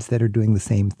and guides that are doing the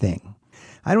same thing.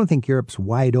 I don't think Europe's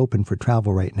wide open for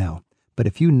travel right now, but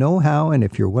if you know how and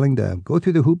if you're willing to go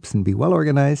through the hoops and be well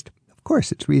organized, of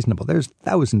course it's reasonable. There's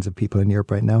thousands of people in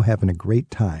Europe right now having a great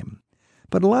time.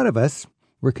 But a lot of us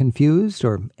were confused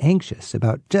or anxious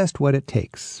about just what it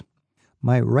takes.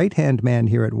 My right-hand man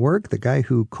here at work, the guy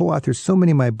who co-authors so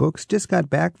many of my books, just got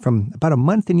back from about a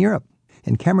month in Europe.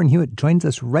 And Cameron Hewitt joins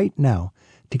us right now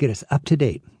to get us up to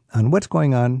date on what's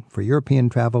going on for European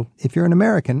travel if you're an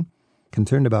American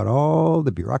concerned about all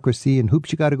the bureaucracy and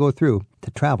hoops you got to go through to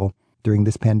travel during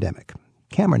this pandemic.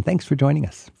 Cameron, thanks for joining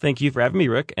us. Thank you for having me,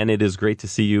 Rick. And it is great to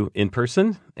see you in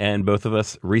person. And both of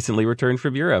us recently returned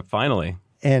from Europe, finally.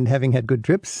 And having had good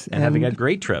trips. And having had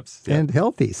great trips. Yeah. And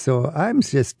healthy. So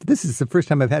this is the first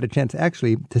time I've had a chance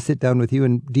actually to sit down with you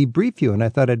and debrief you. And I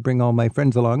thought I'd bring all my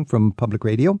friends along from public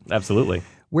radio. Absolutely.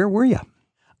 Where were you?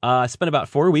 I spent about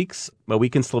 4 weeks, a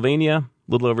week in Slovenia,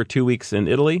 a little over 2 weeks in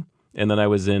Italy. And then I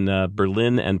was in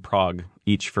Berlin and Prague,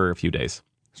 each for a few days.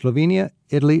 Slovenia,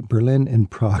 Italy, Berlin,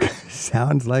 and Prague.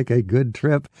 Sounds like a good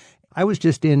trip. I was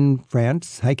just in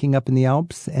France, hiking up in the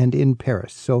Alps, and in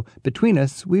Paris. So between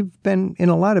us, we've been in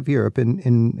a lot of Europe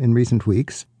in recent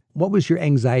weeks. What was your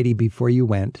anxiety before you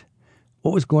went?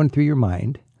 What was going through your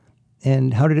mind?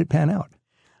 And how did it pan out?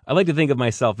 I like to think of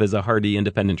myself as a hardy,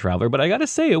 independent traveler, but I got to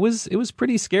say it was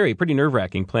pretty scary, pretty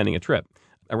nerve-wracking planning a trip.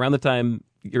 Around the time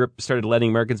Europe started letting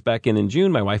Americans back in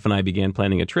June, my wife and I began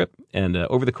planning a trip. And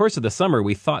over the course of the summer,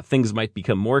 we thought things might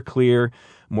become more clear,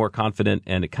 more confident,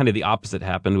 and kind of the opposite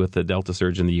happened with the Delta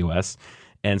surge in the U.S.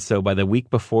 And so by the week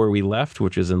before we left,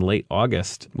 which was in late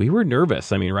August, we were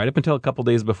nervous. I mean, right up until a couple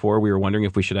days before, we were wondering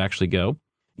if we should actually go.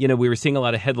 You know, we were seeing a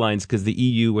lot of headlines because the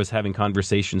EU was having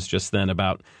conversations just then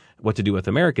about what to do with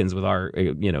Americans with our,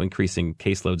 increasing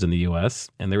caseloads in the U.S.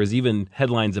 And there was even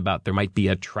headlines about there might be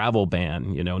a travel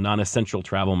ban, non-essential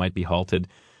travel might be halted.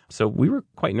 So we were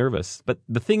quite nervous. But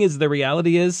the thing is, the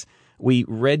reality is we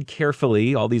read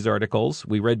carefully all these articles.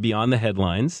 We read beyond the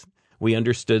headlines. We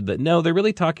understood that, no, they're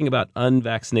really talking about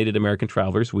unvaccinated American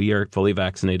travelers. We are fully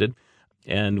vaccinated.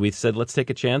 And we said, let's take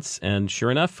a chance. And sure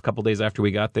enough, a couple days after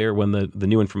we got there, when the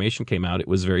new information came out, it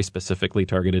was very specifically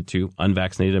targeted to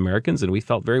unvaccinated Americans. And we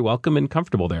felt very welcome and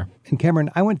comfortable there. And Cameron,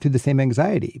 I went through the same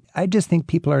anxiety. I just think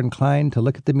people are inclined to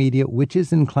look at the media, which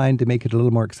is inclined to make it a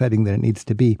little more exciting than it needs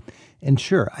to be. And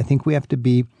sure, I think we have to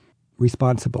be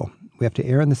responsible. We have to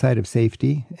err on the side of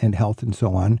safety and health and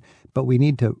so on. But we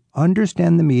need to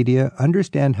understand the media,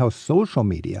 understand how social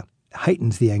media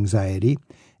heightens the anxiety.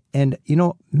 And,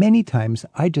 many times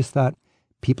I just thought,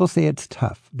 people say it's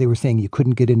tough. They were saying you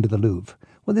couldn't get into the Louvre.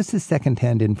 Well, this is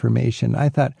secondhand information. I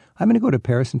thought, I'm going to go to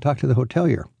Paris and talk to the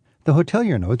hotelier. The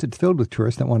hotelier knows it's filled with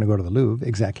tourists that want to go to the Louvre,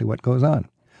 exactly what goes on.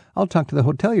 I'll talk to the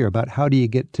hotelier about how do you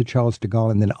get to Charles de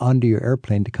Gaulle and then onto your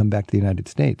airplane to come back to the United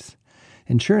States.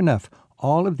 And sure enough,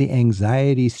 all of the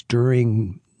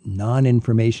anxiety-stirring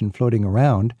non-information floating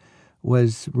around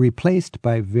was replaced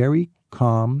by very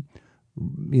calm,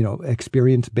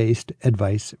 experience-based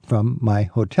advice from my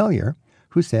hotelier,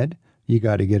 who said, you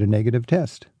got to get a negative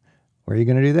test. Where are you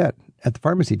going to do that? At the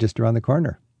pharmacy just around the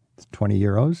corner. It's 20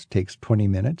 euros, takes 20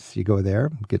 minutes. You go there,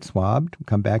 get swabbed,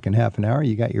 come back in half an hour,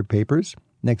 you got your papers.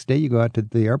 Next day you go out to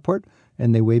the airport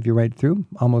and they wave you right through,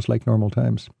 almost like normal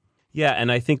times. Yeah,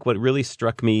 and I think what really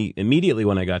struck me immediately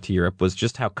when I got to Europe was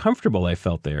just how comfortable I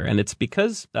felt there. And it's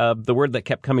because the word that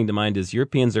kept coming to mind is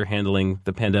Europeans are handling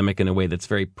the pandemic in a way that's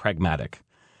very pragmatic.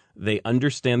 They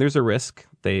understand there's a risk.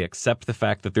 They accept the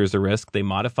fact that there's a risk. They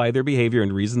modify their behavior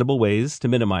in reasonable ways to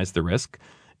minimize the risk.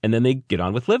 And then they get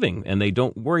on with living, and they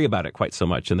don't worry about it quite so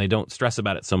much, and they don't stress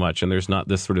about it so much. And there's not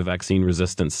this sort of vaccine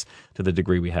resistance to the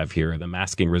degree we have here, the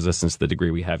masking resistance to the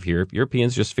degree we have here.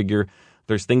 Europeans just figure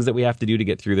there's things that we have to do to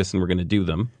get through this, and we're going to do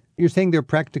them. You're saying they're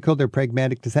practical, they're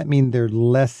pragmatic. Does that mean they're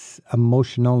less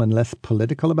emotional and less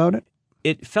political about it?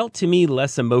 It felt to me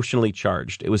less emotionally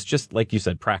charged. It was just, like you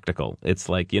said, practical. It's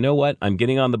like, you know what? I'm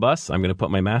getting on the bus. I'm going to put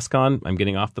my mask on. I'm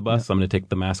getting off the bus. I'm going to take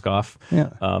the mask off.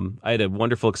 Yeah. I had a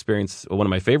wonderful experience. One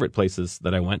of my favorite places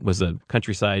that I went was a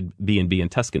countryside B&B in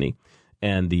Tuscany.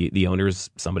 And the owner's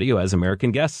somebody who has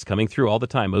American guests coming through all the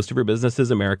time. Most of her business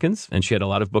is Americans, and she had a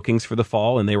lot of bookings for the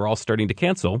fall, and they were all starting to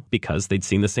cancel because they'd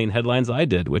seen the same headlines I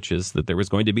did, which is that there was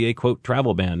going to be a, quote,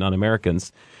 travel ban on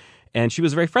Americans. And she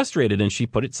was very frustrated, and she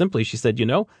put it simply. She said,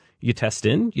 you test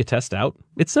in, you test out.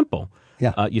 It's simple.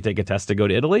 Yeah. You take a test to go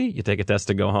to Italy. You take a test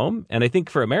to go home. And I think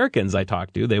for Americans I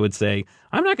talked to, they would say,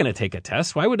 I'm not going to take a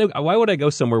test. Why would I go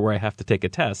somewhere where I have to take a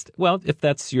test? Well, if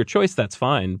that's your choice, that's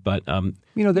fine. But,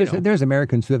 there's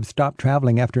Americans who have stopped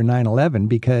traveling after 9/11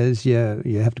 because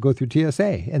you have to go through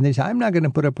TSA. And they say, I'm not going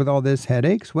to put up with all this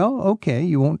headaches. Well, okay,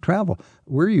 you won't travel.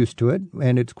 We're used to it,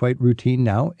 and it's quite routine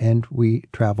now, and we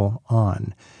travel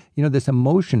on. This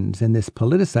emotions and this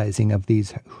politicizing of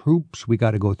these hoops we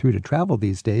got to go through to travel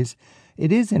these days,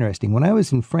 it is interesting. When I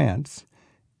was in France,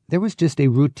 there was just a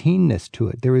routineness to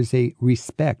it. There was a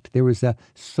respect. There was a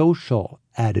social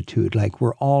attitude, like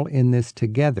we're all in this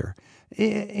together.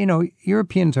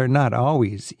 Europeans are not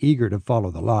always eager to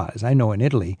follow the laws. I know in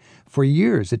Italy, for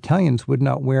years, Italians would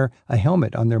not wear a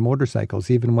helmet on their motorcycles,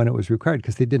 even when it was required,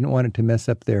 because they didn't want it to mess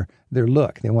up their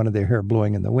look. They wanted their hair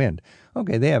blowing in the wind.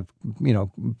 Okay, they have,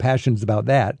 passions about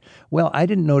that. Well, I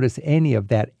didn't notice any of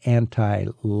that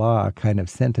anti-law kind of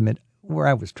sentiment where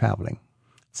I was traveling.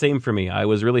 Same for me. I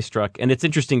was really struck. And it's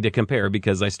interesting to compare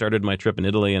because I started my trip in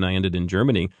Italy and I ended in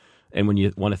Germany. And when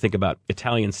you want to think about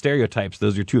Italian stereotypes,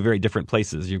 those are two very different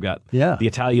places. You've got the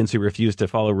Italians who refuse to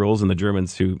follow rules and the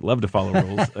Germans who love to follow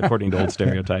rules, according to old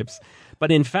stereotypes.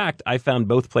 But in fact, I found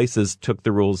both places took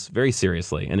the rules very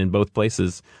seriously. And in both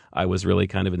places, I was really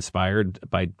kind of inspired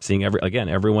by seeing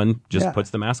everyone just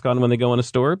puts the mask on when they go in a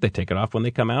store. They take it off when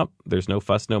they come out. There's no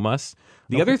fuss, no muss.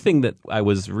 The other thing that I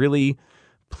was really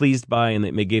pleased by and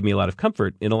that gave me a lot of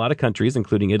comfort in a lot of countries,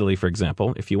 including Italy, for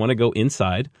example, if you want to go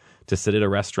inside to sit at a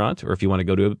restaurant or if you want to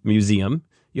go to a museum,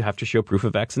 you have to show proof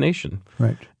of vaccination.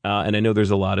 Right. And I know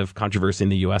there's a lot of controversy in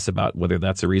the U.S. about whether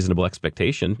that's a reasonable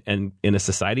expectation. And in a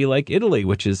society like Italy,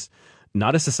 which is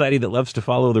not a society that loves to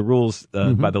follow the rules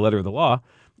by the letter of the law,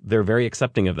 they're very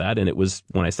accepting of that. And it was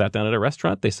when I sat down at a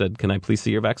restaurant, they said, can I please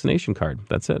see your vaccination card?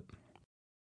 That's it.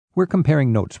 We're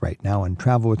comparing notes right now on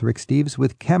Travel with Rick Steves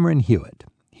with Cameron Hewitt.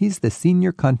 He's the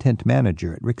Senior Content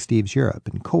Manager at Rick Steves Europe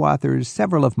and co-authors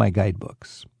several of my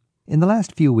guidebooks. In the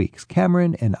last few weeks,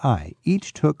 Cameron and I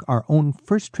each took our own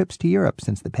first trips to Europe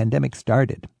since the pandemic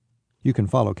started. You can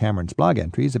follow Cameron's blog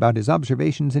entries about his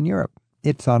observations in Europe.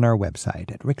 It's on our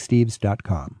website at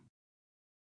ricksteves.com.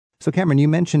 So, Cameron, you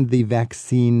mentioned the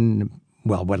vaccine,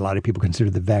 well, what a lot of people consider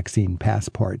the vaccine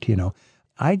passport,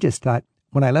 I just thought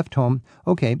when I left home,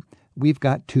 okay, we've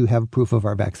got to have proof of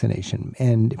our vaccination.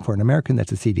 And for an American,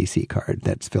 that's a CDC card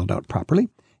that's filled out properly.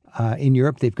 In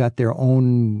Europe, they've got their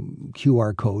own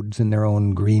QR codes and their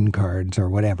own green cards or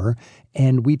whatever.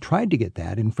 And we tried to get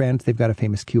that. In France, they've got a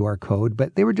famous QR code,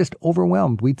 but they were just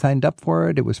overwhelmed. We'd signed up for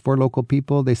it. It was for local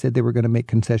people. They said they were going to make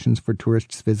concessions for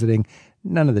tourists visiting.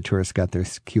 None of the tourists got their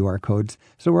QR codes.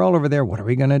 So we're all over there. What are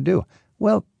we going to do?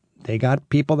 Well, they got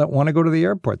people that want to go to the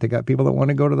airport. They got people that want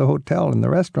to go to the hotel and the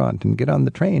restaurant and get on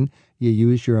the train. You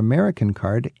use your American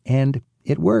card, and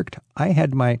it worked. I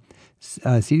had my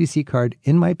CDC card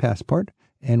in my passport,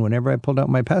 and whenever I pulled out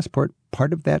my passport,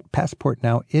 part of that passport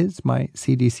now is my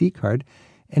CDC card.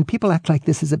 And people act like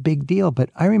this is a big deal, but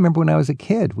I remember when I was a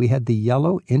kid, we had the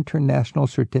Yellow International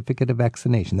Certificate of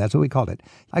Vaccination. That's what we called it.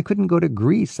 I couldn't go to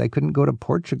Greece. I couldn't go to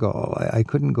Portugal. I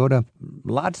couldn't go to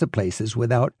lots of places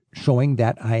without showing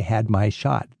that I had my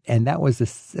shot. And that was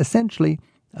essentially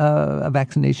a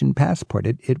vaccination passport.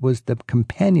 It was the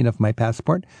companion of my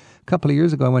passport. A couple of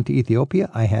years ago, I went to Ethiopia.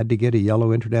 I had to get a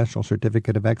Yellow International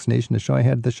Certificate of Vaccination to show I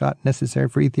had the shot necessary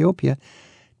for Ethiopia.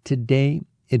 Today,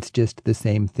 it's just the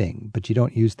same thing, but you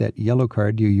don't use that yellow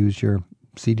card, you use your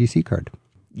CDC card.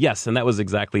 Yes, and that was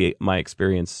exactly my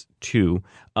experience too.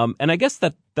 And I guess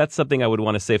that's something I would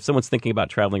want to say if someone's thinking about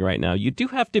traveling right now. You do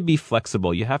have to be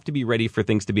flexible. You have to be ready for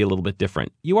things to be a little bit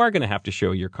different. You are going to have to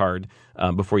show your card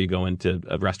before you go into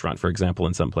a restaurant, for example,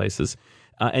 in some places.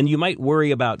 And you might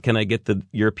worry about, can I get the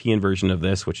European version of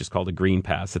this, which is called a Green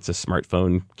Pass? It's a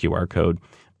smartphone QR code.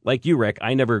 Like you, Rick,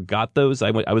 I never got those. I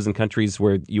was in countries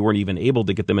where you weren't even able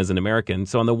to get them as an American.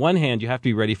 So on the one hand, you have to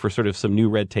be ready for sort of some new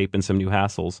red tape and some new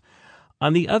hassles.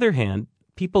 On the other hand,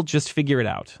 people just figure it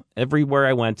out. Everywhere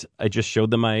I went, I just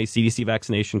showed them my CDC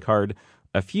vaccination card.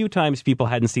 A few times people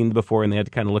hadn't seen it before and they had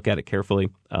to kind of look at it carefully.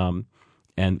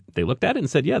 And they looked at it and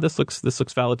said, yeah, this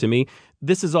looks valid to me.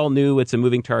 This is all new. It's a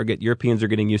moving target. Europeans are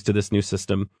getting used to this new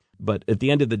system. But at the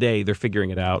end of the day, they're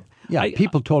figuring it out. Yeah,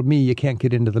 people told me you can't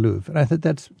get into the Louvre. And I thought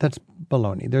that's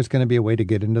baloney. There's going to be a way to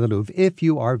get into the Louvre. If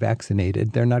you are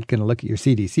vaccinated, they're not going to look at your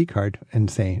CDC card and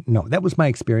say, no. That was my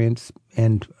experience.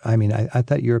 And I mean, I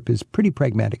thought Europe is pretty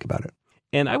pragmatic about it.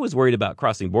 And I was worried about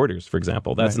crossing borders, for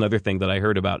example. That's another thing that I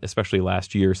heard about, especially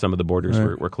last year. Some of the borders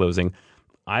were closing.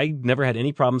 I never had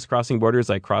any problems crossing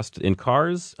borders. I crossed in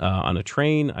cars, on a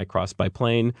train. I crossed by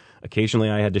plane.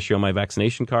 Occasionally, I had to show my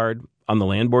vaccination card. On the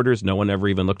land borders, no one ever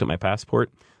even looked at my passport.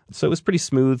 So it was pretty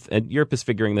smooth. And Europe is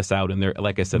figuring this out. And they're,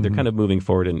 like I said, they're kind of moving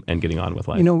forward and getting on with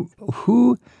life. You know,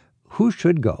 who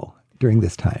should go during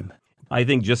this time? I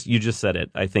think you just said it.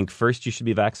 I think first you should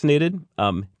be vaccinated.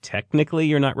 Technically,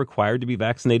 you're not required to be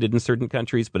vaccinated in certain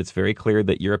countries, but it's very clear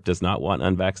that Europe does not want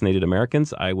unvaccinated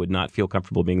Americans. I would not feel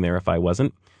comfortable being there if I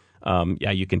wasn't.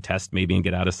 Yeah, you can test maybe and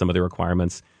get out of some of the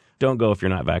requirements. Don't go if you're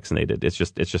not vaccinated. It's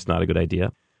just not a good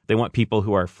idea. They want people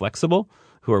who are flexible,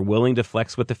 who are willing to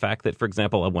flex with the fact that, for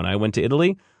example, when I went to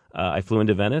Italy, I flew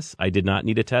into Venice. I did not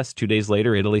need a test. 2 days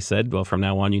later, Italy said, well, from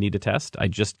now on, you need a test. I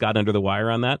just got under the wire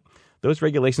on that. Those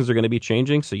regulations are going to be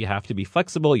changing, so you have to be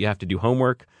flexible. You have to do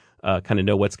homework, kind of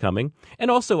know what's coming. And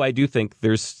also, I do think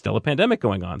there's still a pandemic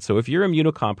going on. So if you're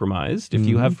immunocompromised, if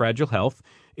you have fragile health,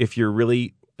 if you're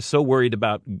really so worried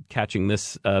about catching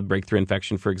this breakthrough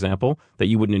infection, for example, that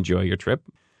you wouldn't enjoy your trip,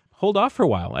 hold off for a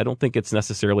while. I don't think it's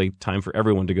necessarily time for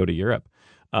everyone to go to Europe.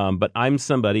 But I'm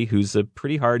somebody who's a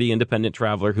pretty hardy independent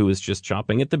traveler who is just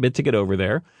chomping at the bit to get over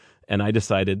there. And I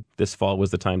decided this fall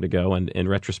was the time to go. And in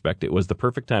retrospect, it was the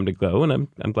perfect time to go. And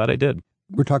I'm glad I did.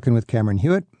 We're talking with Cameron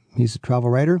Hewitt. He's a travel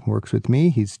writer, works with me.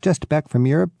 He's just back from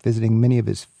Europe, visiting many of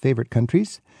his favorite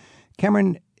countries.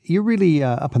 Cameron, you're really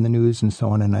up on the news and so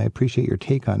on, and I appreciate your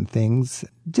take on things.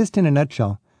 Just in a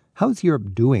nutshell, how's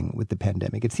Europe doing with the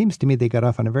pandemic? It seems to me they got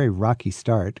off on a very rocky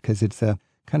start because it's a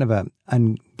kind of a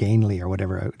ungainly or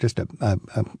whatever, just a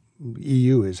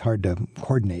EU is hard to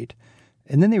coordinate.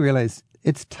 And then they realize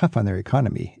it's tough on their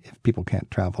economy if people can't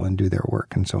travel and do their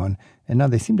work and so on. And now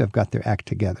they seem to have got their act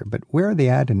together. But where are they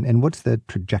at, and what's the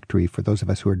trajectory for those of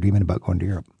us who are dreaming about going to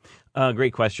Europe?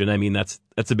 Great question. I mean, that's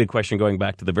a big question going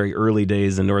back to the very early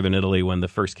days in northern Italy when the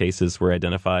first cases were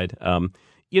identified.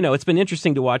 It's been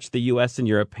interesting to watch the U.S. and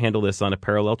Europe handle this on a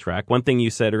parallel track. One thing you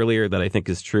said earlier that I think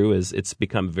is true is it's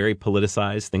become very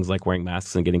politicized, things like wearing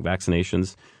masks and getting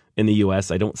vaccinations in the U.S.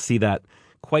 I don't see that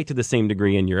quite to the same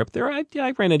degree in Europe.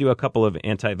 I ran into a couple of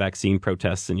anti-vaccine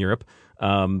protests in Europe,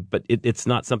 but it's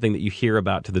not something that you hear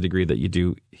about to the degree that you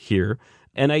do here.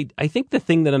 And I think the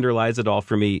thing that underlies it all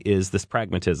for me is this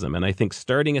pragmatism. And I think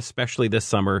starting especially this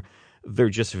summer, they're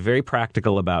just very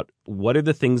practical about what are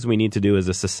the things we need to do as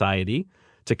a society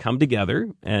to come together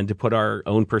and to put our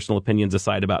own personal opinions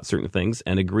aside about certain things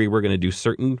and agree we're going to do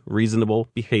certain reasonable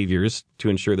behaviors to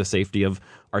ensure the safety of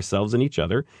ourselves and each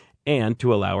other, and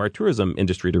to allow our tourism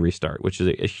industry to restart, which is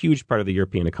a huge part of the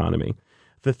European economy.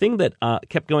 The thing that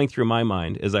kept going through my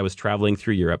mind as I was traveling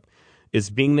through Europe is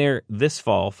being there this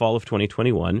fall of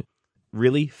 2021,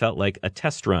 really felt like a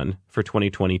test run for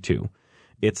 2022.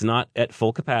 It's not at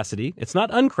full capacity. It's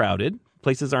not uncrowded.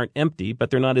 Places aren't empty,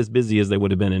 but they're not as busy as they would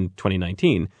have been in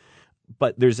 2019.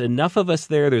 But there's enough of us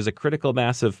there. There's a critical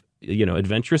mass of,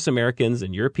 adventurous Americans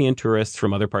and European tourists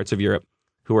from other parts of Europe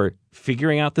who are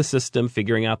figuring out the system,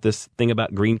 figuring out this thing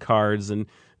about green cards and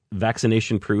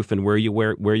vaccination proof and where you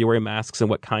wear masks and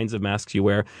what kinds of masks you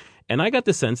wear. And I got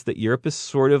the sense that Europe is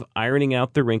sort of ironing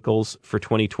out the wrinkles for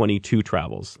 2022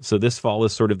 travels. So this fall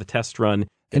is sort of the test run.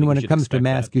 And when it comes to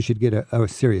mask, you should get a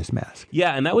serious mask.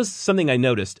 Yeah, and that was something I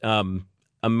noticed.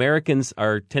 Americans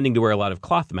are tending to wear a lot of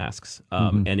cloth masks.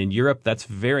 And in Europe, that's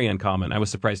very uncommon. I was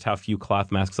surprised how few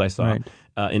cloth masks I saw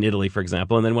in Italy, for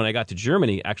example. And then when I got to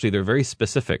Germany, actually, they're very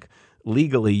specific.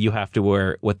 Legally, you have to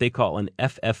wear what they call an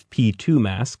FFP2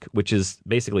 mask, which is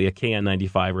basically a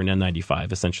KN95 or an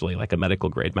N95, essentially like a medical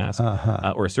grade mask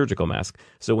or a surgical mask.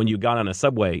 So when you got on a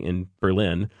subway in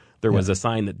Berlin, there was a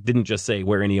sign that didn't just say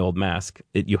wear any old mask.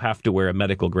 You have to wear a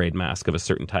medical grade mask of a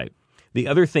certain type. The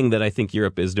other thing that I think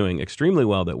Europe is doing extremely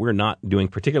well that we're not doing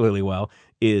particularly well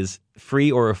is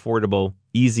free or affordable,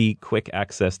 easy, quick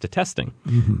access to testing.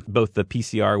 Both the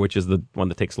PCR, which is the one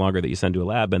that takes longer that you send to a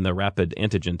lab, and the rapid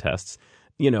antigen tests.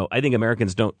 I think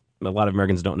a lot of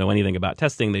Americans don't know anything about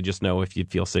testing. They just know if you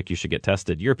feel sick, you should get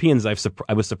tested. Europeans, I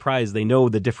was surprised. They know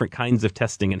the different kinds of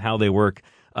testing and how they work.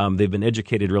 They've been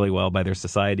educated really well by their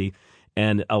society.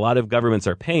 And a lot of governments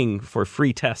are paying for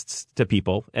free tests to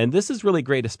people. And this is really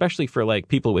great, especially for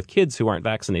people with kids who aren't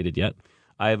vaccinated yet.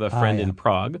 I have a friend in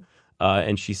Prague,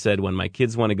 and she said when my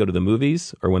kids want to go to the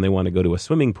movies or when they want to go to a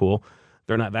swimming pool,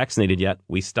 they're not vaccinated yet.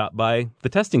 We stop by the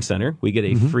testing center. We get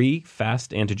a free,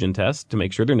 fast antigen test to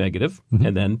make sure they're negative,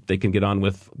 and then they can get on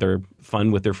with their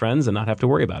fun with their friends and not have to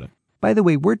worry about it. By the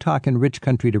way, we're talking rich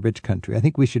country to rich country. I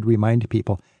think we should remind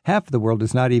people half of the world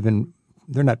is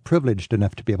they're not privileged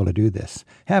enough to be able to do this.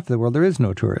 Half of the world, there is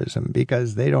no tourism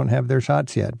because they don't have their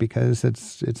shots yet because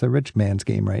it's a rich man's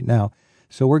game right now.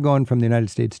 So we're going from the United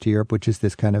States to Europe, which is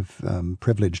this kind of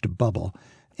privileged bubble.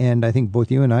 And I think both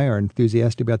you and I are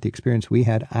enthusiastic about the experience we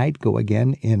had. I'd go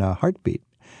again in a heartbeat.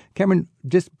 Cameron,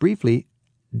 just briefly,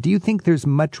 do you think there's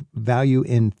much value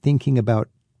in thinking about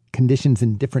conditions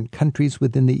in different countries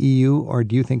within the EU, or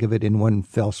do you think of it in one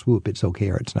fell swoop, it's okay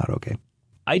or it's not okay?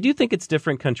 I do think it's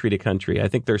different country to country. I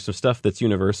think there's some stuff that's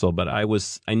universal, but I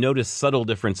noticed subtle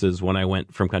differences when I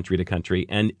went from country to country.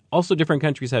 And also different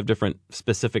countries have different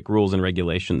specific rules and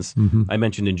regulations. I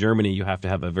mentioned in Germany, you have to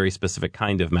have a very specific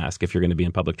kind of mask if you're going to be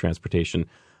in public transportation.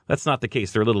 That's not the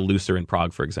case. They're a little looser in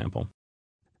Prague, for example.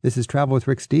 This is Travel with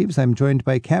Rick Steves. I'm joined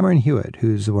by Cameron Hewitt,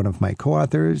 who's one of my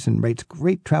co-authors and writes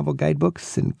great travel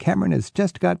guidebooks. And Cameron has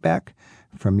just got back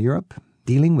from Europe,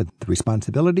 dealing with the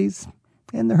responsibilities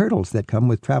and the hurdles that come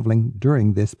with traveling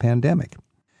during this pandemic.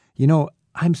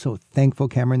 I'm so thankful,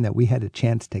 Cameron, that we had a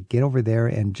chance to get over there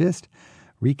and just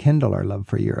rekindle our love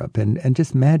for Europe and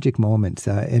just magic moments.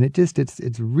 And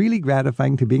it's really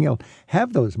gratifying to being able to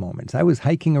have those moments. I was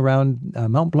hiking around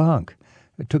Mont Blanc.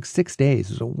 It took 6 days.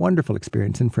 It was a wonderful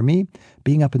experience. And for me,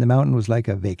 being up in the mountain was like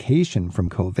a vacation from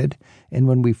COVID. And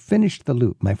when we finished the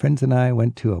loop, my friends and I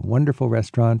went to a wonderful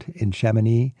restaurant in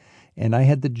Chamonix, and I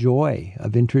had the joy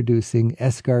of introducing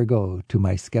escargot to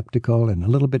my skeptical and a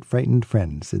little bit frightened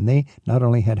friends. And they not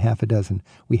only had half a dozen,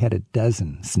 we had a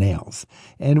dozen snails.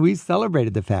 And we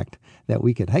celebrated the fact that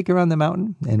we could hike around the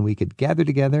mountain and we could gather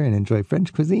together and enjoy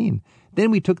French cuisine.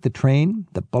 Then we took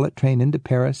the bullet train into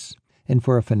Paris. And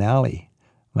for a finale,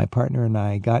 my partner and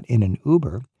I got in an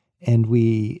Uber, and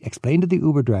we explained to the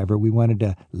Uber driver we wanted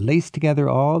to lace together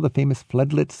all the famous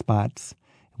floodlit spots.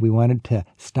 We wanted to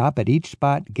stop at each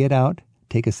spot, get out,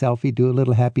 take a selfie, do a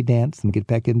little happy dance, and get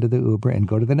back into the Uber and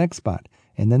go to the next spot.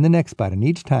 And then the next spot. And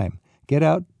each time, get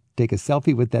out, take a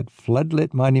selfie with that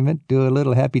floodlit monument, do a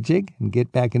little happy jig, and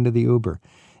get back into the Uber.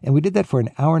 And we did that for an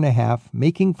hour and a half,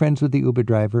 making friends with the Uber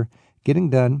driver, getting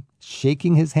done,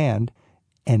 shaking his hand,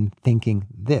 and thinking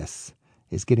this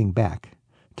is getting back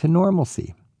to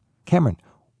normalcy. Cameron,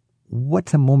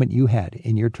 what's a moment you had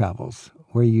in your travels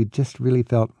where you just really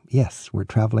felt, yes, we're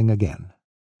traveling again?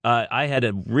 I had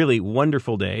a really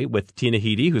wonderful day with Tina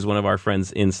Heedy, who's one of our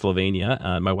friends in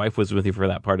Slovenia. My wife was with me for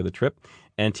that part of the trip.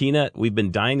 And Tina, we've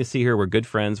been dying to see her. We're good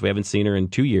friends. We haven't seen her in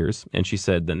 2 years. And she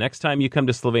said, the next time you come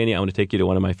to Slovenia, I want to take you to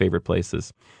one of my favorite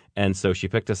places. And so she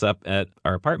picked us up at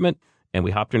our apartment, and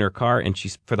we hopped in her car. And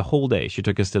for the whole day, she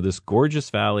took us to this gorgeous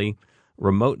valley,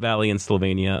 remote valley in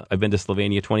Slovenia. I've been to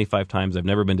Slovenia 25 times. I've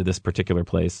never been to this particular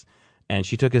place. And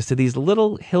she took us to these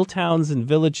little hill towns and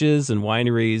villages and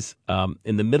wineries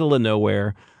in the middle of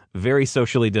nowhere. very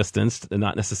socially distanced, and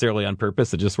not necessarily on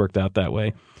purpose. It just worked out that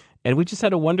way. And we just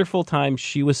had a wonderful time.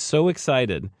 She was so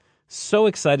excited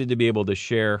to be able to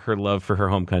share her love for her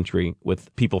home country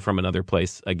with people from another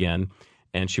place again.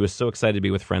 And she was so excited to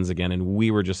be with friends again. And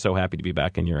we were just so happy to be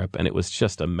back in Europe. And it was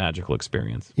just a magical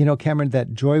experience. You know, Cameron,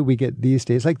 that joy we get these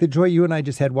days, like the joy you and I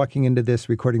just had walking into this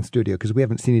recording studio, because we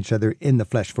haven't seen each other in the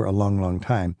flesh for a long, long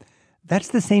time. That's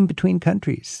the same between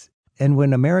countries. And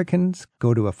when Americans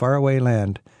go to a faraway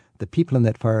land, the people in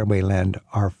that faraway land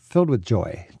are filled with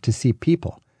joy to see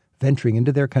people venturing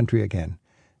into their country again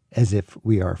as if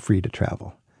we are free to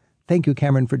travel. Thank you,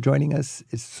 Cameron, for joining us.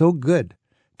 It's so good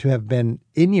to have been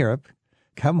in Europe,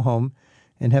 come home,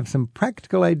 and have some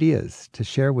practical ideas to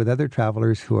share with other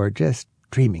travelers who are just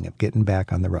dreaming of getting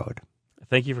back on the road.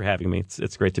 Thank you for having me.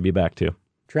 It's great to be back, too.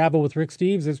 Travel with Rick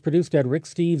Steves is produced at Rick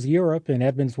Steves Europe in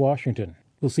Edmonds, Washington.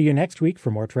 We'll see you next week for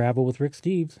more Travel with Rick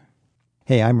Steves.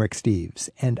 Hey, I'm Rick Steves,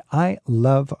 and I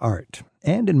love art.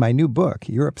 And in my new book,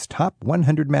 Europe's Top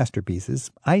 100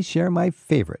 Masterpieces, I share my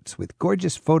favorites with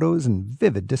gorgeous photos and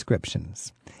vivid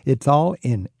descriptions. It's all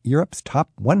in Europe's Top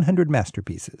 100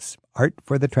 Masterpieces, Art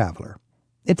for the Traveler.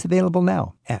 It's available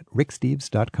now at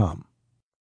ricksteves.com.